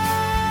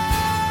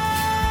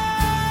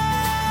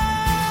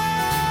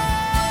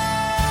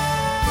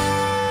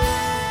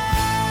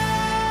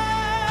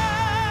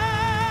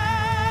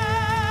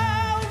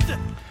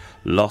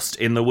 Lost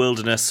in the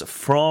Wilderness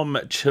from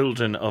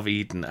Children of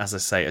Eden, as I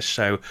say, a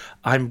show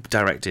I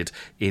directed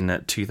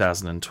in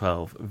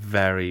 2012.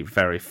 Very,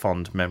 very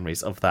fond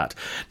memories of that.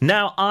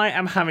 Now, I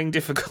am having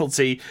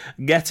difficulty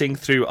getting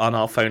through on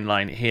our phone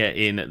line here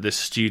in the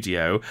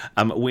studio.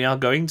 We are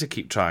going to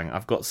keep trying.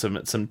 I've got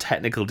some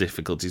technical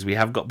difficulties. We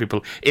have got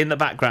people in the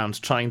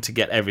background trying to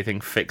get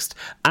everything fixed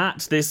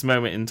at this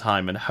moment in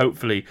time, and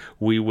hopefully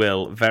we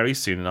will very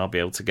soon, and I'll be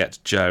able to get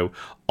Joe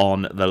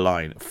on the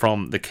line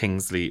from the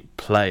Kingsley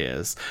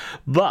Players.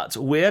 But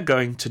we're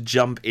going to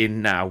jump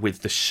in now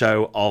with the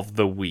show of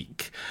the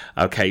week.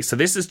 Okay, so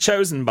this is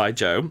chosen by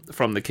Joe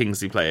from the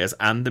Kingsley Players,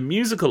 and the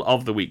musical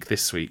of the week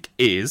this week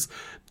is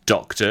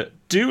Dr.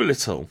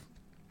 Dolittle.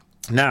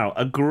 Now,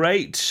 a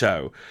great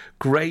show,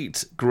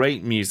 great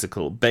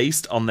musical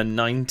based on the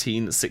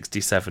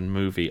 1967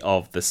 movie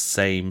of the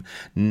same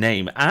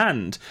name.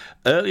 And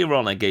earlier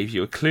on I gave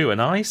you a clue and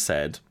I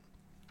said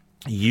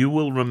you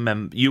will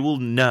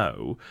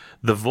know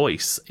the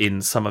voice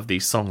in some of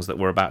these songs that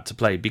we're about to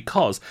play,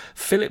 because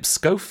Philip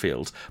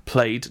Schofield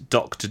played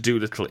Dr.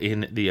 Dolittle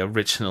in the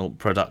original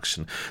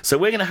production. So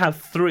we're going to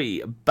have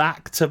 3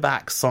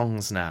 back-to-back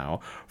songs now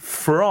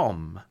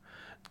from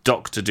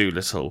Dr.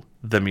 Dolittle,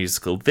 the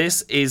musical.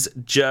 This is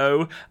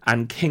Joe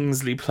and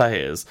Kingsley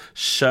Players'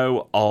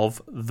 show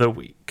of the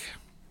week.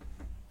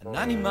 And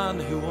any man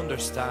who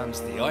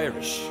understands the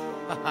Irish,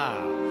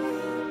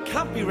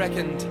 can't be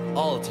reckoned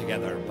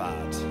altogether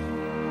bad.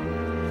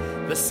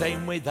 The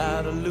same way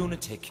that a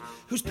lunatic,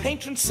 whose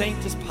patron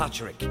saint is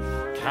Patrick,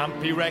 can't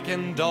be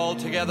reckoned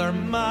altogether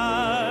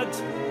mad.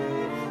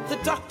 The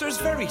doctor's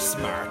very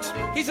smart,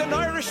 he's an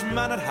Irish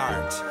man at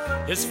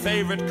heart. His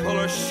favourite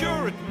colour,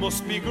 sure it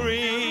must be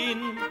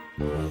green.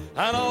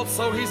 And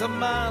also he's a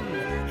man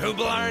who'll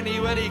blarney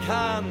when he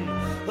can.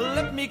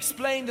 Let me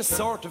explain the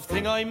sort of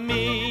thing I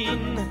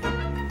mean.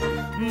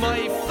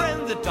 My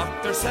friend the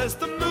doctor says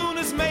the moon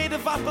is made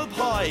of apple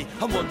pie,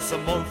 and once a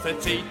month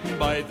it's eaten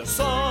by the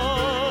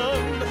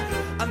sun.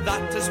 And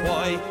that is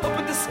why up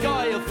in the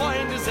sky you'll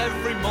find as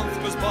every month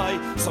goes by,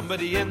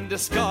 somebody in the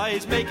sky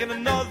is making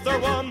another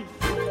one.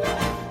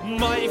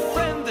 My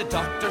friend the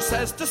doctor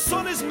says the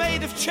sun is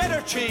made of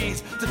cheddar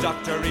cheese. The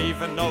doctor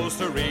even knows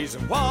the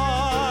reason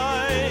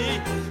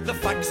why. The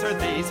facts are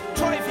these,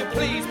 try if you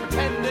please,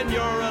 pretending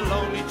you're a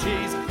lonely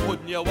cheese.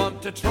 Wouldn't you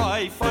want to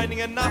try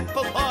finding an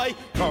apple pie?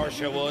 Course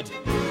you would.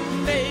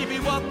 Maybe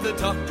what the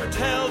doctor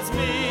tells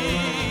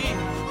me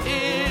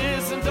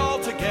isn't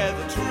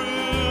altogether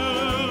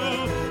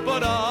true,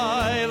 but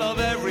I love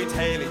every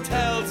tale he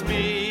tells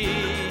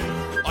me.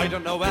 I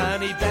don't know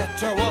any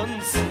better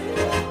ones.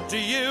 Do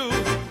you?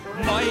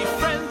 My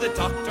friend the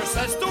doctor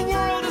says the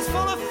world is full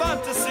of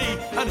fantasy,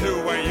 and who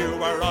are you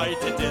or I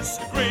to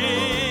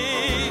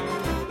disagree?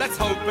 Let's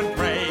hope and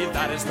pray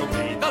that is the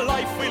way the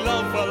life we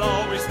love will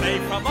always stay.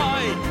 From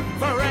my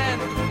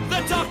friend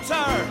the doctor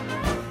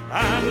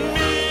and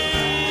me.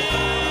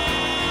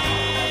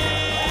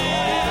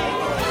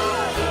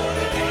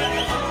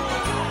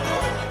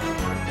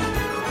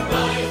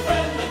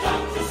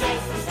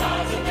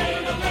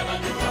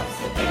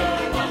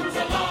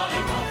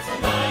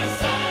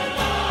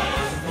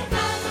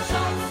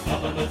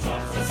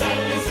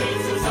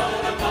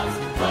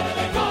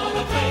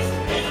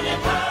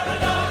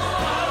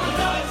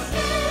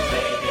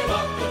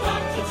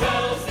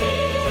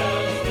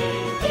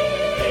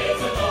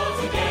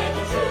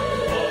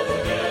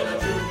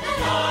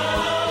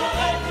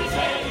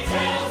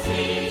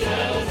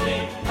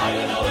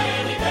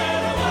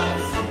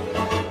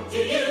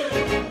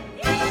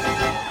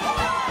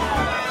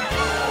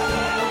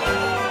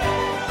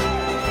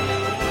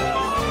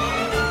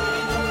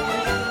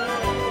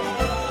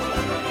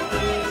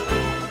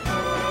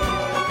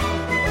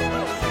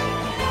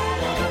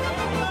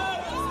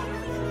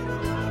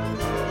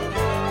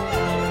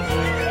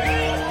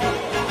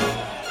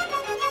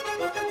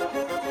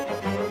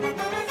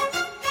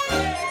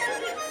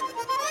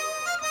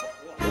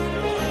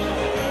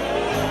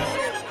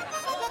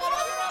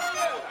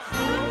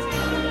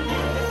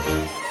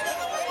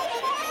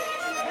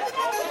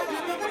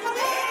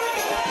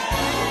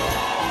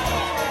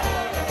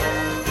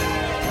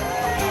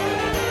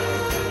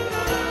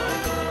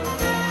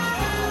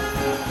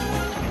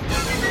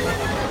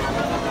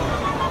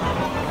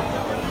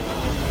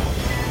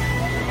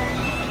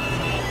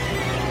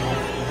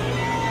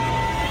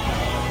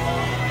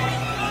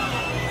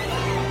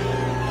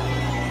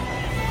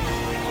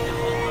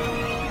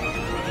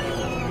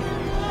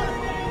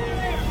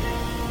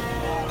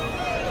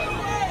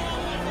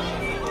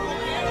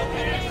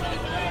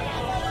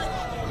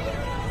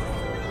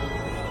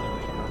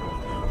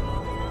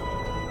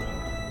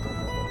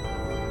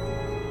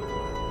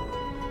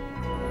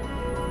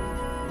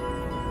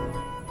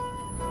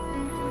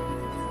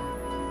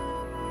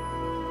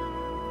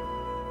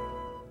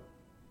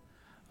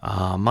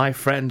 My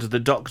friend the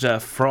doctor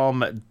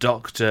from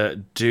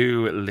Dr.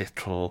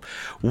 Dolittle.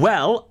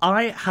 Well,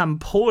 I am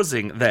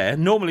pausing there.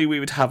 Normally we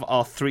would have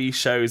our 3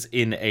 shows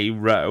in a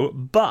row,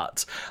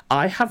 but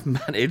I have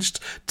managed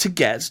to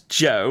get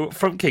Joe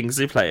from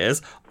Kingsley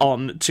Players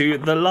onto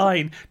the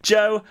line.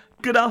 Joe,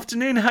 good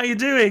afternoon. How are you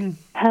doing?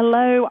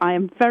 Hello, I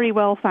am very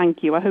well,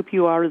 thank you. I hope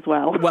you are as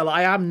well. Well,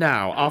 I am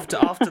now. After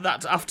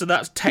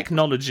that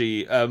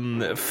technology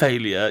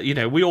failure, you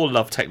know, we all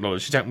love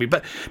technology, don't we?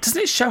 But doesn't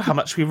it show how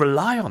much we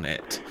rely on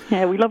it?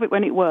 Yeah, we love it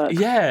when it works.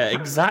 Yeah,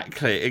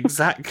 exactly.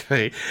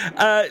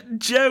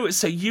 Joe,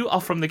 so you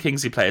are from the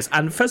Kingsley Players,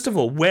 and first of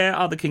all, where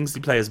are the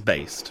Kingsley Players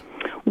based?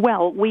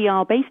 Well, we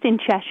are based in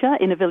Cheshire,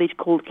 in a village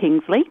called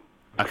Kingsley.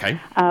 Okay.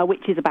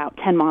 Which is about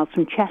 10 miles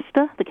from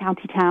Chester, the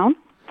county town.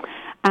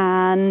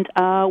 And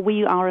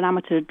we are an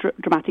amateur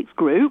dramatics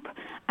group,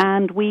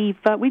 and we've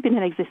been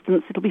in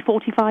existence. It'll be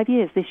 45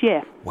 years this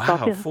year. Wow,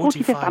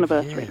 45th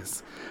anniversary.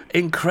 Years.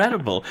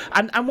 Incredible.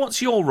 And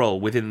what's your role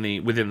within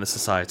the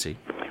society?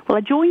 Well,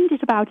 I joined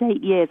it about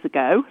 8 years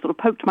ago, sort of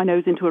poked my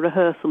nose into a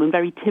rehearsal and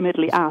very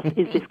timidly asked,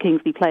 is this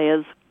Kingsley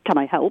Players? Can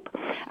I help?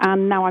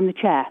 And now I'm the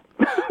chair.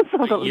 So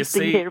I've got this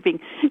thing here of being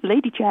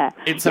lady chair.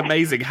 It's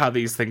amazing how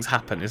these things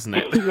happen, isn't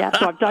it? Yeah,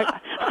 so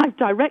I've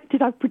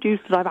directed, I've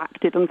produced, and I've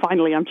acted, and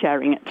finally I'm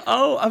chairing it.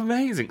 Oh,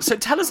 amazing. So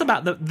tell us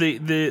about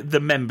the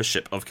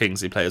membership of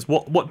Kingsley Players.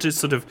 What does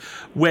sort of,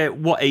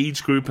 what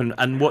age group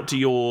and what do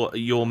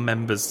your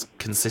members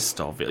consist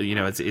of? You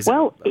know, it's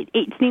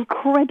an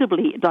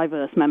incredibly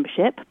diverse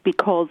membership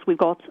because we've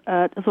got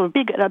a sort of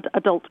big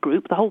adult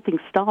group. The whole thing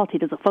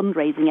started as a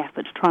fundraising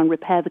effort to try and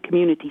repair the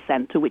community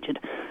centre, which had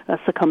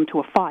succumbed to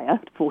a fire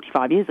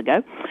 45 years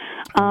ago.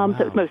 So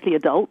it's mostly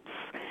adults.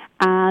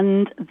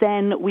 And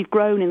then we've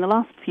grown in the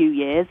last few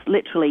years,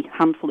 literally a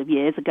handful of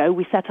years ago,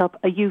 we set up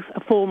a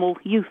formal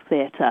youth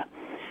theatre.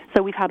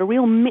 So we've had a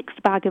real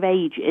mixed bag of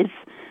ages.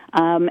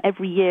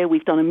 Every year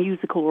we've done a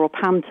musical or a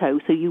panto,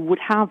 so you would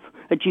have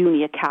a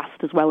junior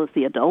cast as well as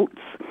the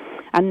adults.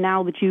 And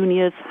now the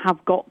juniors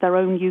have got their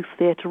own youth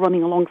theatre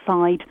running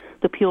alongside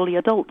the purely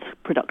adult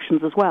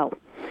productions as well.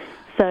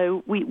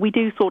 So we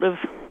do sort of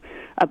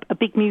a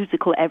big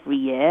musical every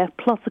year,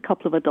 plus a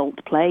couple of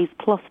adult plays,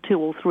 plus 2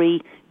 or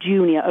 3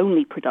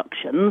 junior-only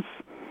productions.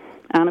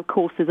 And, of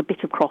course, there's a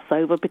bit of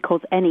crossover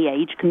because any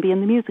age can be in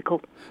the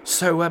musical.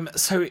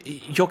 So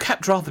you're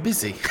kept rather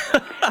busy.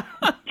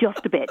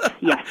 Just a bit,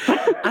 yes.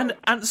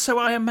 And so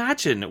I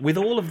imagine, with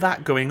all of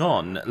that going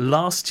on,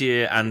 last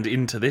year and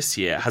into this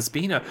year has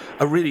been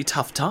a really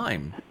tough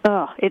time.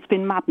 It's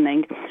been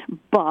maddening.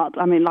 But,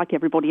 I mean, like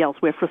everybody else,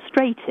 we're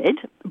frustrated,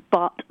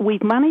 but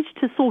we've managed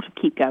to sort of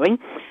keep going.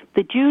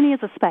 The juniors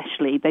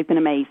especially, they've been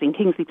amazing.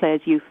 Kingsley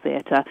Players Youth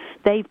Theatre,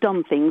 they've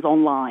done things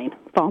online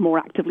far more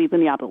actively than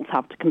the adults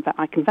have,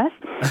 I confess.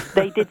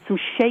 They did some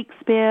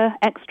Shakespeare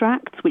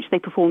extracts, which they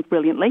performed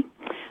brilliantly.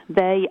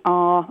 They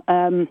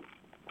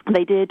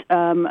did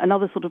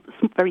another sort of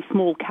very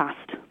small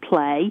cast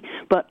play,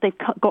 but they've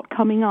got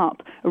coming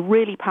up a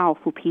really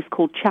powerful piece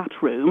called Chat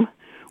Room,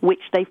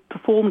 which they've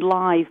performed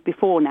live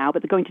before now,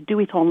 but they're going to do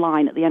it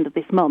online at the end of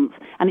this month,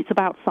 and it's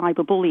about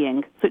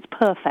cyberbullying, so it's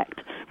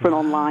perfect for an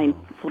online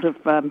sort of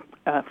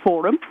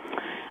forum.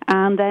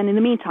 And then in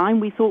the meantime,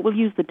 we thought we'll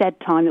use the dead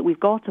time that we've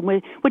got, and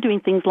we're doing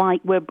things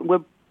like we're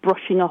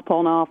brushing up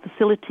on our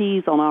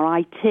facilities, on our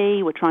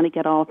IT. We're trying to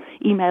get our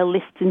email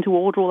lists into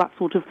order, all that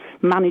sort of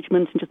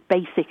management and just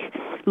basic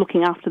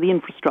looking after the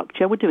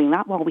infrastructure. We're doing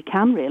that while we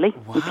can, really.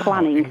 Wow, and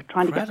planning, incredible.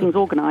 trying to get things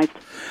organised.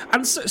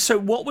 And so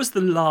what was the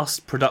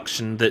last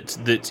production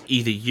that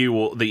either you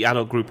or the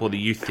adult group or the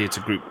youth theatre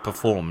group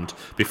performed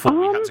before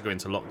we had to go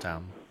into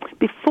lockdown?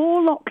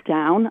 Before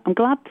lockdown, I'm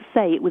glad to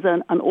say it was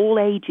an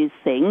all-ages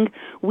thing.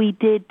 We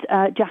did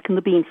Jack and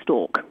the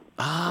Beanstalk.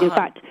 In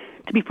fact,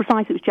 to be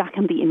precise, it was Jack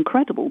and the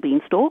Incredible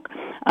Beanstalk,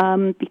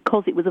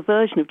 because it was a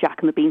version of Jack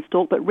and the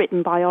Beanstalk, but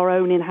written by our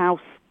own in-house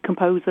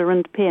composer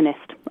and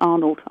pianist,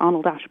 Arnold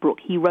Ashbrook.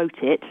 He wrote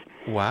it.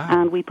 Wow.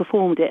 And we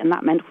performed it, and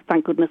that meant,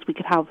 thank goodness, we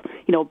could have,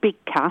 a big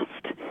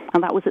cast,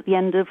 and that was at the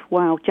end of,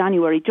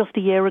 January, just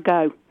a year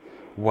ago.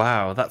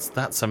 Wow,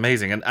 that's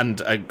amazing,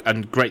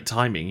 and great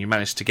timing. You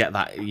managed to get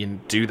that,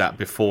 do that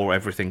before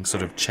everything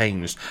sort of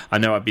changed. I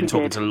know I've been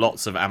talking to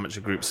lots of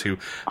amateur groups who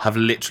have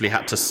literally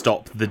had to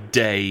stop the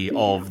day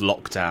of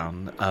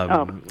lockdown.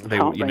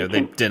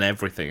 They've done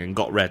everything and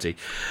got ready.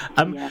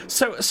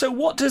 So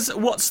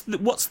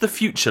what's the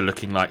future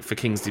looking like for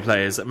Kingsley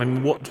Players? I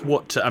mean,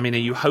 are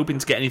you hoping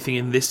to get anything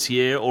in this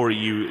year, or are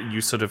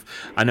you sort of?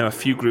 I know a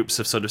few groups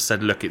have sort of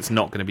said, look, it's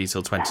not going to be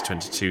till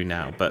 2022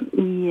 now, but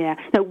yeah,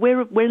 no,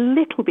 we're a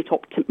little bit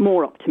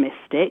more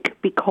optimistic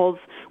because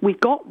we've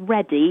got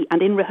ready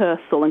and in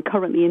rehearsal and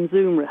currently in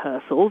Zoom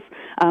rehearsals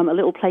a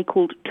little play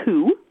called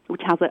Two,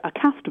 which has a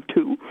cast of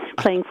 2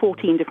 playing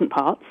 14 different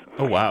parts.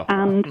 Oh, wow.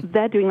 And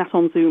they're doing that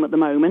on Zoom at the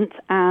moment,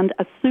 and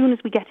as soon as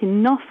we get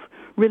enough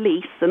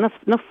release,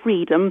 enough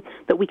freedom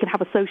that we can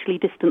have a socially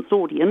distanced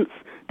audience,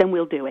 then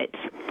we'll do it.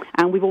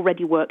 And we've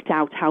already worked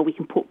out how we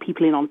can put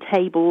people in on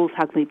tables,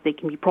 how they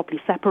can be properly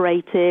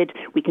separated,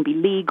 we can be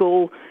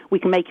legal, we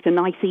can make it a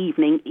nice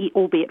evening,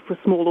 albeit for a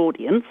small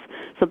audience.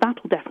 So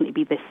that will definitely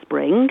be this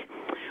spring.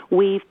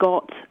 We've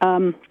got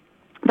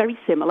very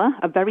similar,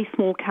 a very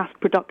small cast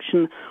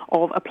production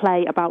of a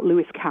play about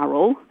Lewis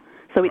Carroll.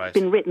 So it's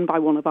been written by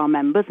one of our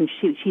members, and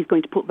she's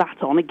going to put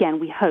that on. Again,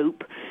 we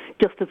hope,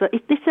 just as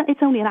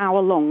it's only an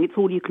hour long. It's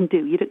all you can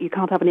do. You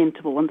can't have an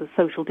interval under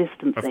social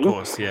distancing. Of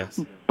course,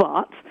 yes.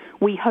 But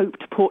we hope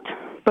to put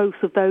both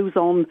of those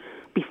on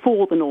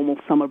before the normal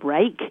summer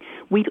break.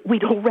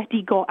 We'd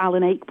already got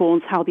Alan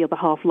Ayckbourn's How the Other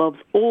Half Loves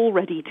all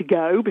ready to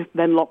go, but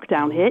then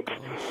lockdown hit.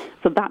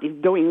 So that is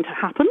going to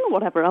happen,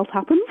 whatever else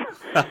happens.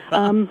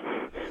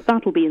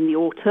 That'll be in the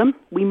autumn.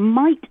 We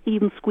might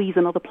even squeeze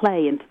another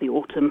play into the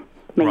autumn.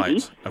 Maybe.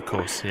 Right, of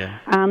course, yeah.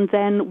 And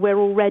then we're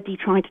already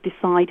trying to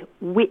decide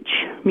which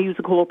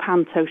musical or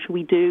panto should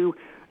we do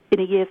in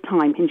a year's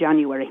time, in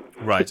January.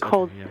 Right.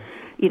 Because,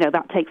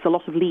 that takes a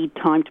lot of lead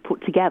time to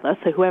put together,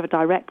 so whoever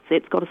directs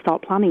it's got to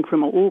start planning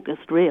from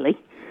August, really.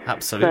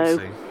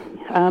 Absolutely.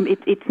 So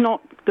it's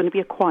not going to be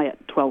a quiet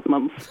 12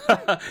 months.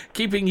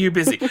 Keeping you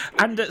busy.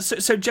 And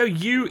so Jo,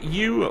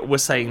 you were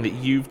saying that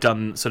you've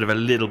done sort of a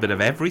little bit of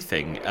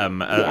everything,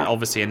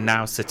 obviously, and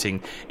now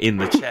sitting in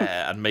the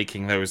chair and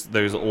making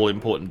those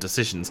all-important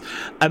decisions.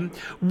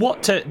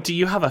 What do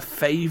you have a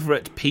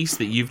favourite piece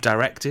that you've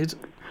directed?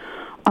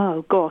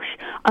 Oh, gosh.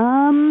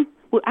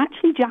 Well,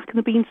 actually, Jack and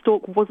the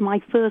Beanstalk was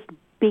my first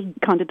big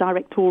kind of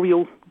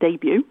directorial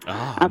debut.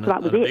 And so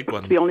that was it.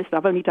 To be honest,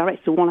 I've only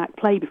directed a one-act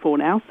play before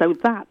now, so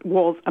that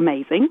was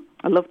amazing.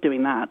 I loved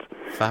doing that.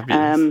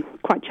 Fabulous.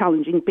 Quite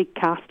challenging, big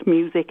cast,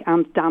 music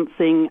and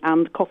dancing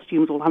and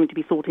costumes all having to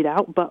be sorted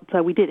out,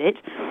 but we did it.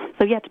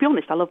 So yeah, to be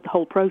honest, I loved the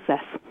whole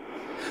process.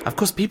 Of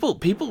course,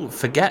 people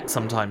forget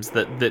sometimes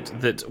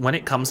that when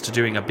it comes to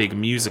doing a big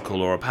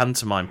musical or a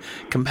pantomime,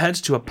 compared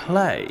to a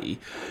play,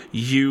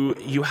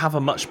 you have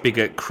a much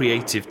bigger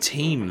creative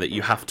team that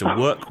you have to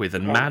work with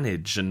and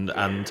manage, and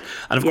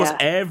of course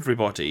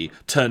everybody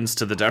turns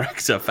to the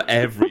director for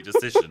every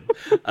decision.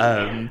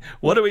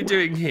 What are we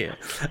doing here?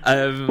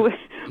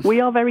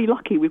 We are very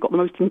lucky. We've got the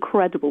most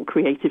incredible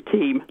creative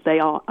team. They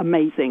are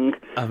amazing.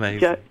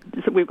 Amazing.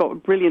 So we've got a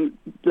brilliant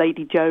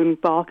lady, Joan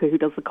Barker, who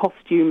does the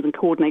costumes and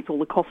coordinates all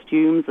the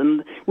costumes,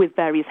 and with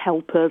various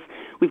helpers.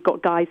 We've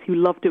got guys who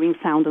love doing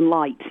sound and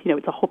light.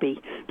 It's a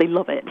hobby. They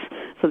love it.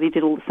 So they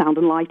did all the sound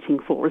and lighting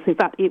for us. In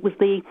fact, I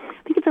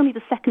think it's only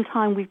the second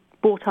time we've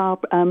bought our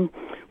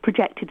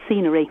projected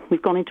scenery.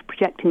 We've gone into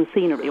projecting the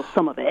scenery, or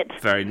some of it.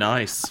 Very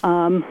nice.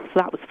 So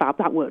that was fab.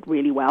 That worked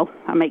really well.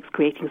 That makes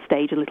creating a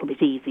stage a little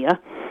bit easier.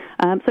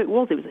 So it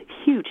was a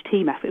huge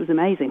team effort. It was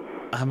amazing.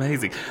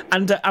 Amazing.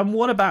 And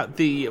what about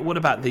the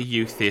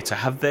youth theatre?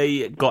 Have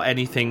they got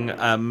anything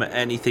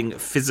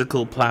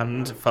physical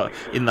planned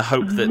in the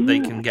hope that they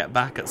can get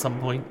back at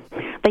some point?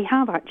 They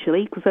have,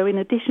 actually. So in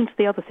addition to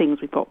the other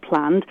things we've got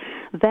planned,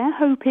 they're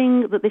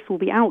hoping that this will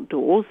be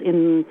outdoors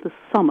in the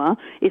summer,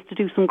 is to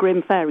do some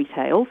Grimm fairy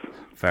tales.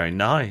 Very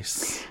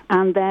nice.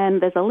 And then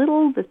there's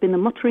been the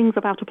mutterings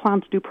about a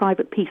plan to do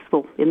Private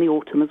Peaceful in the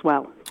autumn as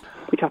well,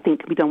 which I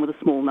think can be done with a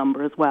small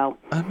number as well.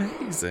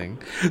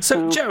 Amazing.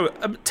 So, Jo,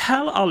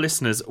 tell our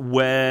listeners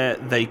where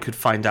they could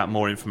find out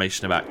more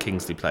information about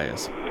Kingsley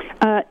Players.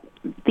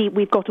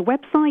 We've got a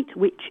website,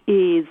 which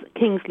is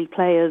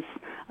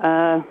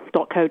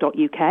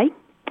kingsleyplayers.co.uk,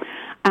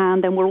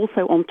 and then we're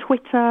also on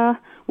Twitter,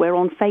 we're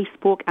on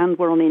Facebook, and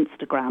we're on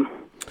Instagram.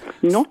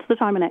 Not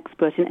that I'm an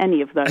expert in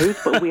any of those,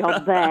 but we are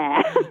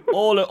there.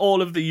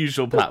 all of the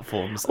usual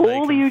platforms.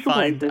 All the usual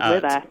places,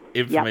 we're there.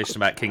 Information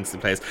about Kingsley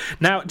Players.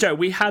 Now, Jo,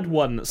 we had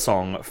one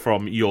song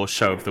from your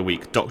show of the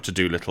week, Dr.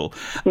 Dolittle.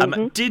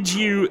 Did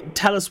you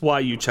tell us why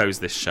you chose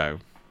this show?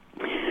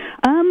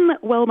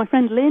 Well, my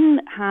friend Lynn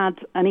had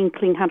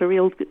a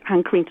real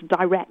hankering to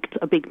direct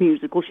a big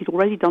musical. She'd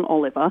already done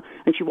Oliver,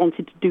 and she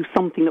wanted to do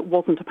something that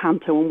wasn't a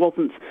panto and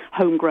wasn't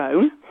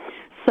homegrown.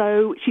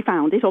 So she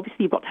found it.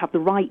 Obviously, you've got to have the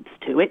rights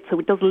to it, so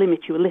it does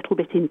limit you a little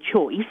bit in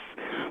choice,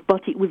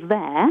 but it was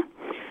there.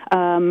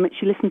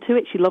 She listened to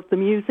it. She loved the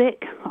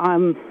music.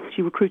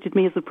 She recruited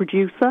me as a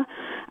producer,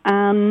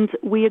 and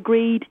we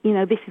agreed,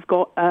 this has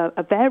got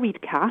a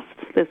varied cast.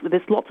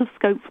 There's lots of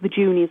scope for the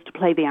juniors to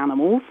play the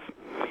animals,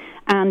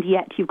 and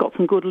yet you've got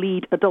some good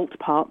lead adult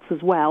parts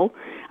as well.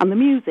 And the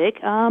music,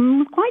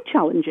 quite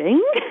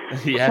challenging.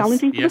 Yes,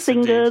 challenging for the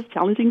singers, indeed.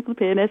 challenging for the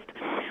pianist.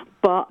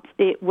 But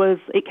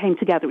it came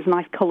together. It was a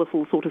nice,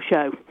 colourful sort of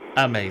show.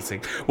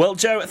 Amazing. Well,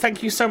 Jo,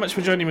 thank you so much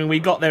for joining me. We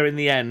got there in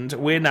the end.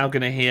 We're now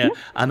going to hear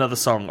another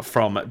song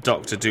from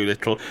Dr.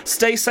 Dolittle.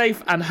 Stay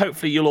safe, and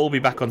hopefully you'll all be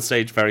back on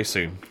stage very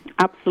soon.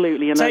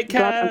 Absolutely. And Take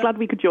care. I'm glad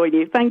we could join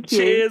you. Thank you.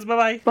 Cheers.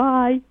 Bye-bye.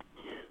 Bye.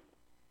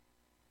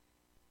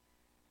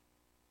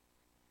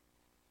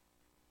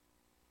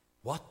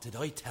 What did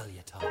I tell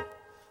you, Tom?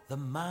 The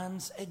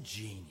man's a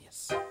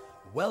genius.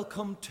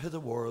 Welcome to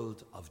the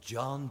world of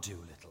John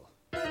Dolittle.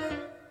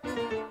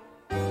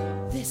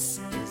 This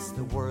is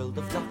the world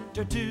of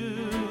Dr.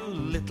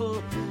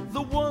 Dolittle,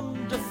 the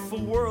wonderful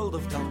world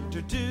of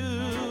Dr.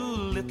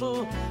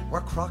 Dolittle,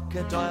 where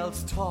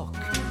crocodiles talk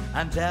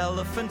and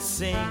elephants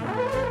sing,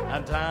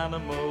 and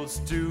animals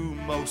do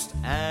most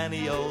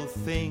any old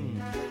thing,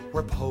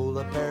 where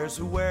polar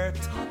bears wear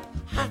top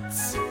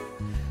hats,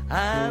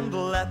 and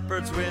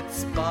leopards with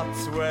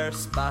spots wear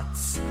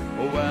spats.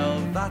 Well,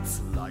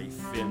 that's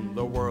life in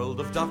the world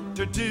of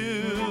Dr.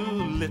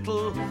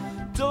 Dolittle.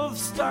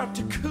 Doves start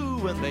to coo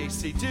when they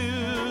see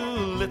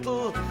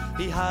Dolittle.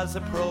 He has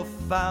a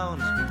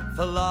profound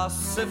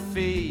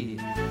philosophy.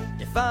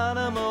 If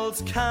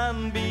animals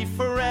can be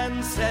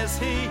friends, says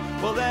he,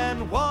 well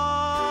then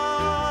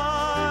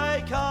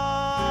why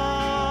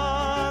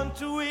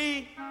can't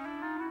we?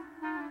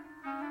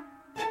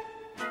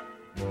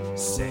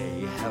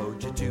 Say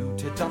how'd you do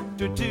to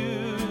Dr.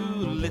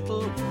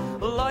 Dolittle?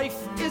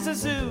 Life is a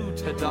zoo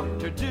to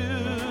Dr.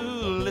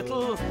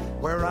 Dolittle,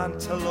 where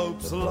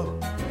antelopes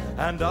look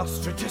and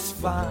ostriches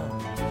fan,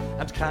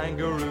 and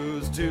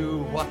kangaroos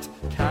do what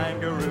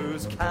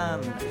kangaroos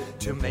can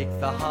to make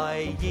the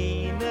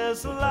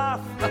hyenas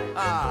laugh.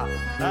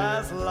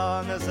 As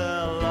long as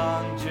a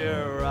long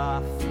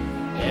giraffe.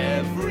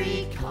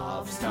 Every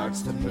calf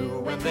starts to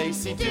moo when they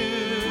see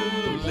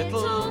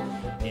Dolittle,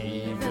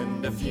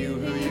 even the few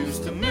who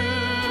used to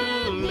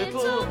moo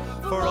little.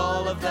 For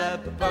all of the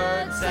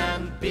birds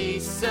and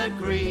beasts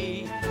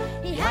agree,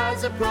 he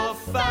has a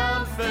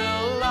profound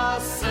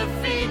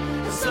philosophy.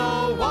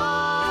 So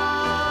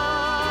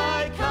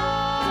why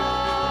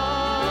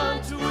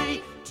can't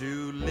we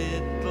do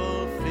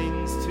little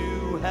things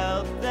to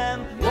help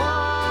them?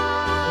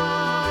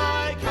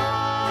 Why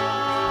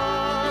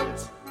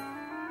can't?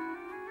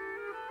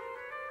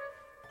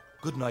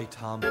 Good night,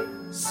 Tom.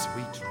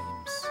 Sweet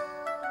dreams.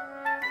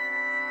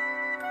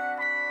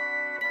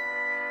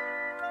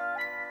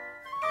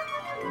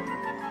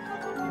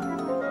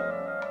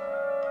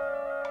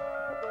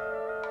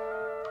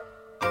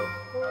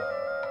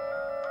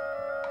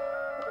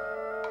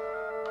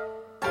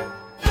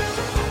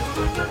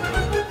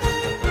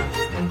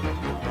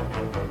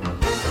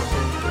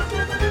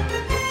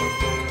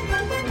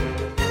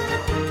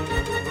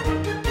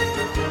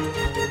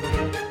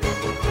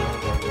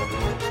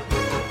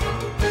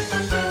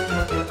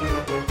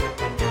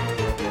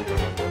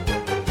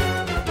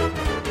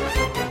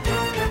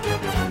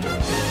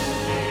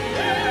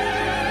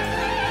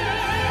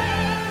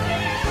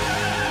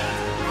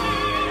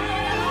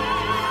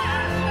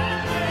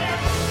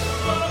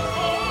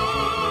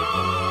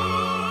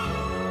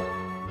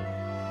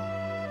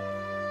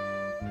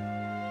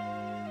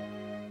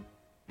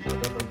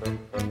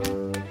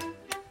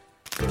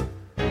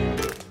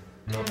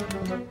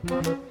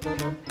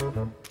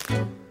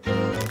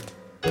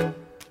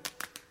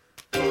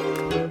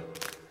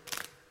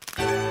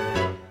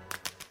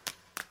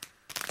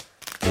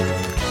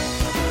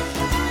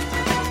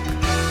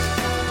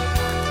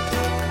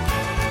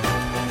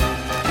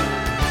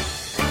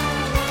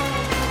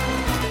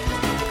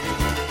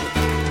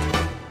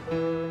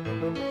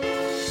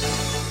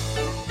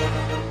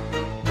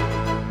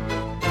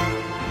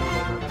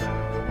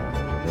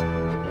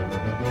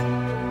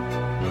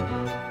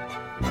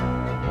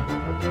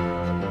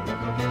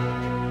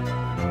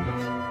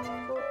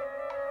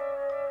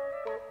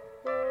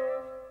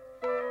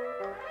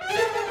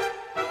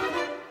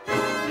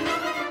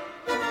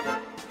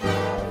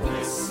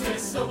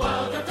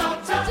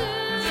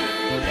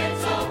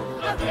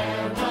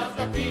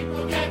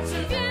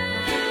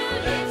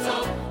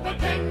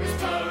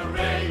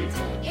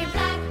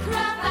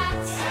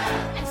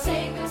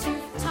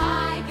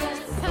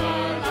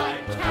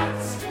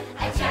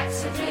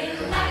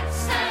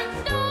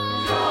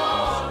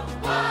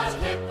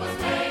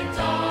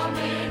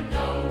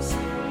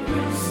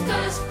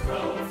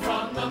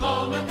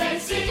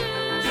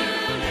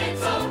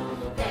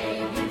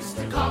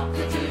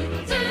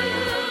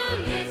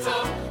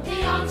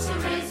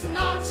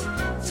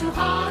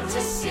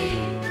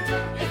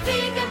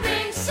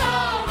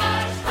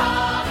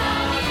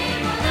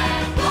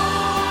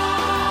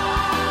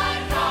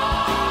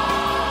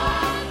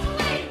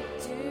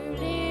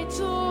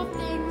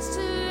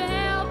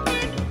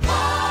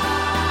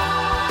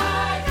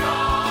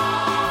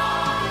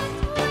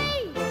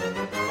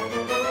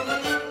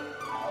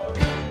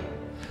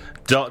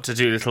 Dr.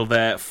 Dolittle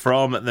there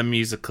from the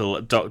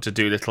musical Dr.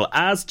 Dolittle,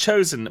 as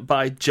chosen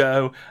by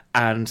Joe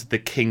and the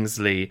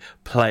Kingsley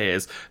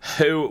Players,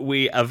 who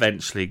we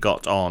eventually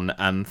got on.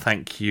 And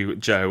thank you,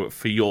 Joe,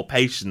 for your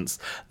patience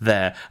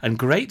there. And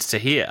great to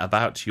hear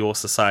about your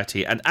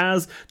society. And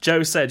as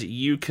Joe said,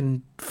 you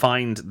can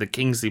find the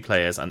Kingsley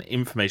Players and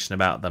information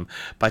about them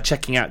by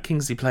checking out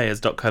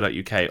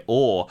kingsleyplayers.co.uk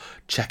or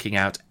checking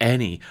out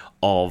any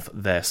of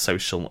their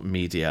social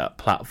media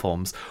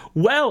platforms.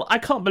 Well, I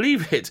can't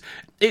believe it.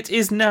 It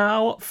is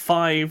now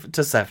 5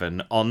 to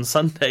 7 on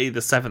Sunday, the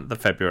 7th of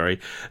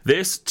February.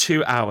 This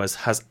 2 hours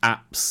has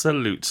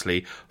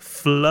absolutely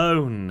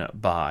flown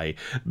by.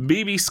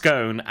 BB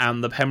Scone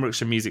and the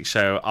Pembrokeshire Music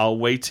Show are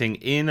waiting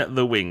in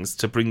the wings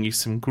to bring you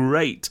some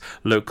great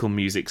local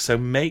music, so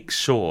make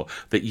sure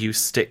that you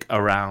stick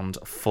around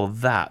for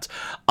that.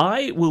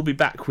 I will be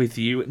back with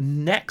you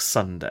next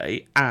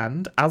Sunday,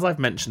 and as I've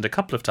mentioned a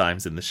couple of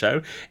times in the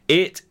show,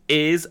 it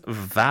is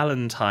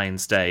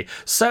Valentine's Day.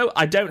 So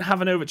I don't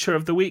have an overture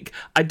of the week,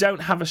 I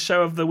don't have a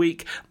show of the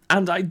week,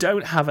 and I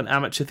don't have an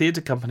amateur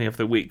theatre company of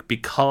the week,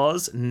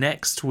 because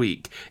next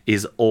week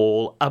is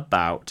all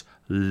about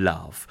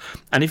love.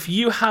 And if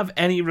you have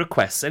any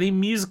requests, any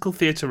musical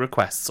theatre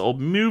requests or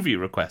movie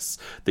requests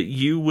that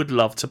you would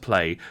love to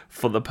play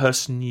for the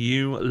person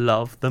you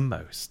love the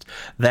most,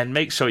 then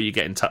make sure you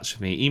get in touch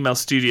with me. Email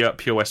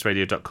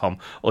studio@purewestradio.com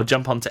or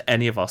jump onto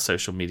any of our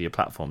social media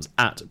platforms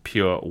at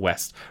Pure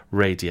West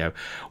Radio.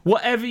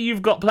 Whatever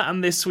you've got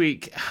planned this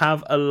week,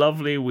 have a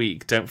lovely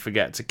week. Don't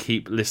forget to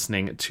keep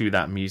listening to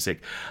that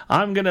music.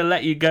 I'm going to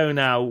let you go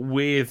now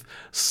with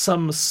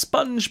some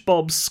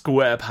SpongeBob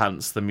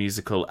SquarePants the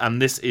musical,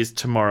 and this is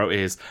Tomorrow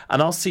Is,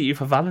 and I'll see you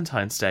for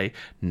Valentine's Day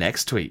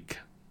next week.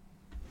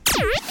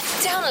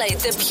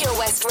 Download the Pure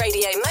West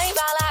Radio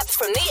mobile app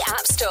from the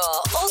App Store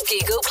or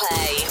Google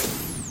Play.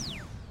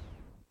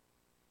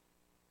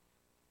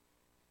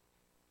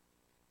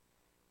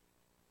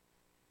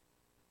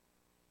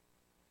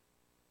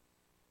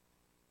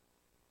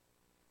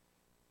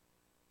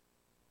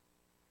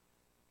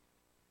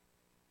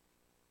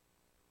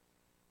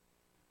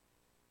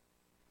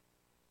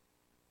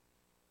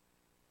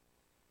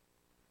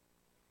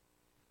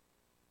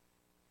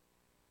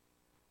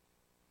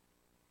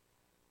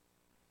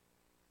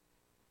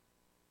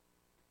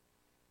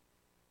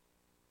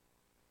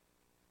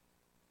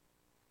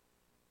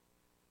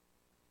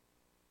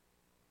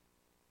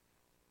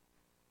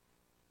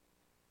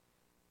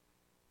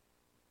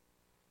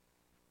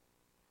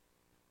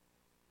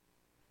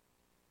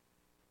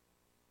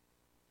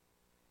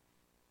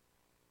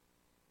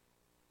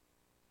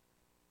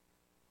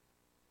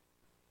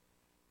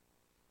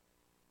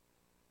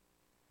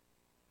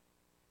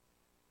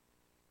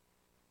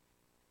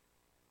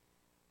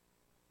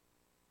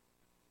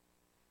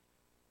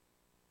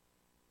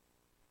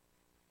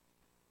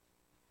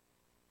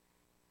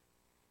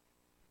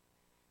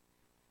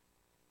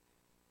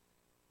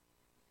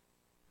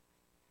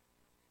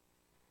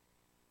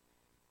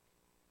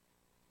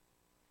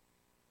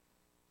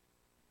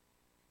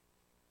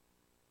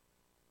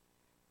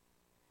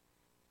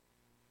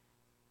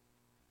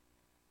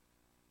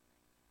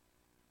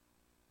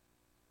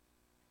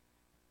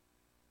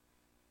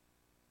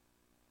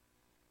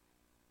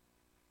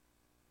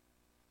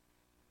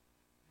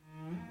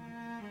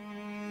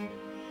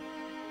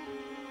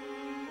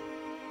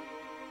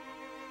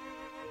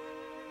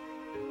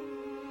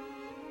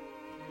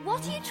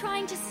 What are you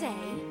trying to say?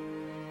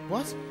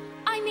 What?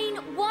 I mean,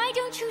 why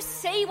don't you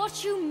say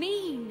what you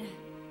mean?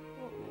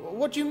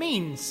 What do you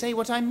mean? Say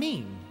what I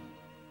mean.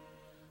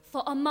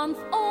 For a month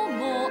or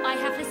more I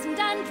have listened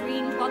and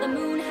dreamed while the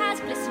moon has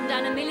glistened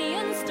and a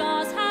million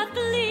stars have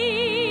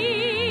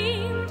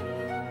gleamed.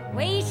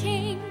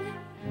 Waiting.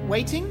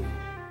 Waiting?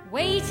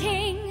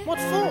 Waiting. What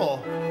for?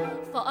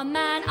 For a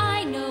man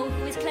I know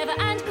who is clever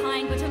and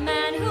kind, but a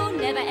man who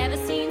never ever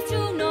seems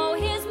to know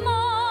his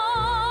mind.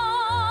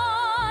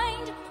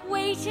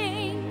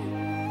 Waiting.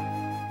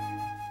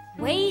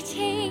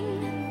 Waiting.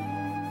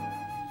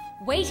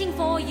 Waiting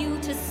for you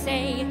to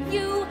say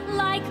you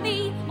like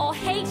me, or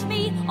hate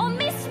me, or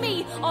miss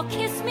me, or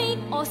kiss me,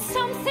 or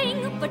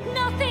something, but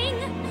nothing,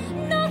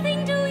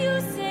 nothing do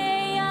you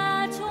say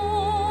at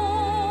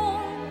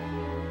all.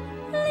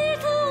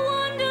 Little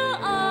wonder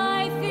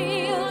I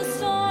feel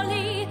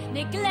sorely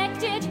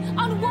neglected,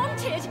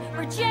 unwanted,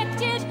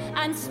 rejected,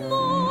 and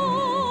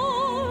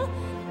small.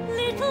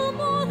 Little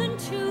more than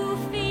 2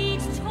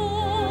 feet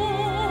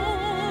tall.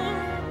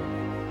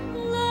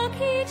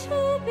 Lucky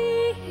to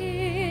be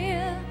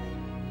here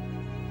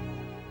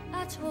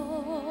at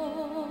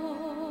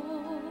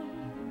all.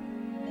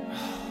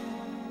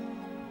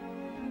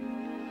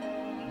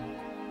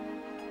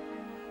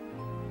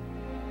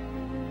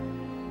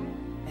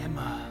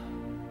 Emma,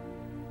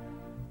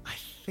 I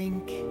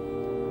think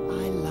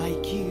I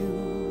like you.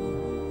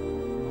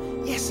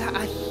 Yes,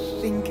 I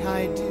think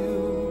I do.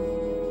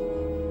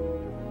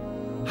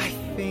 I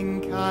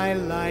think I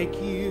like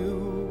you.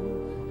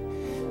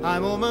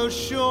 I'm almost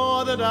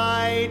sure that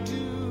I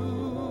do.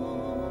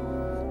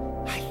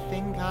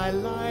 I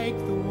like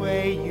the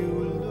way you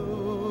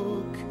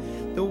look,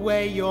 the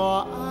way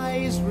your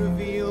eyes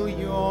reveal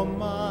your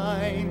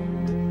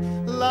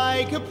mind,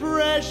 like a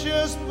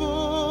precious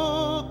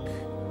book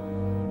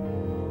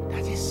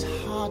that is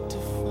hard to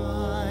find.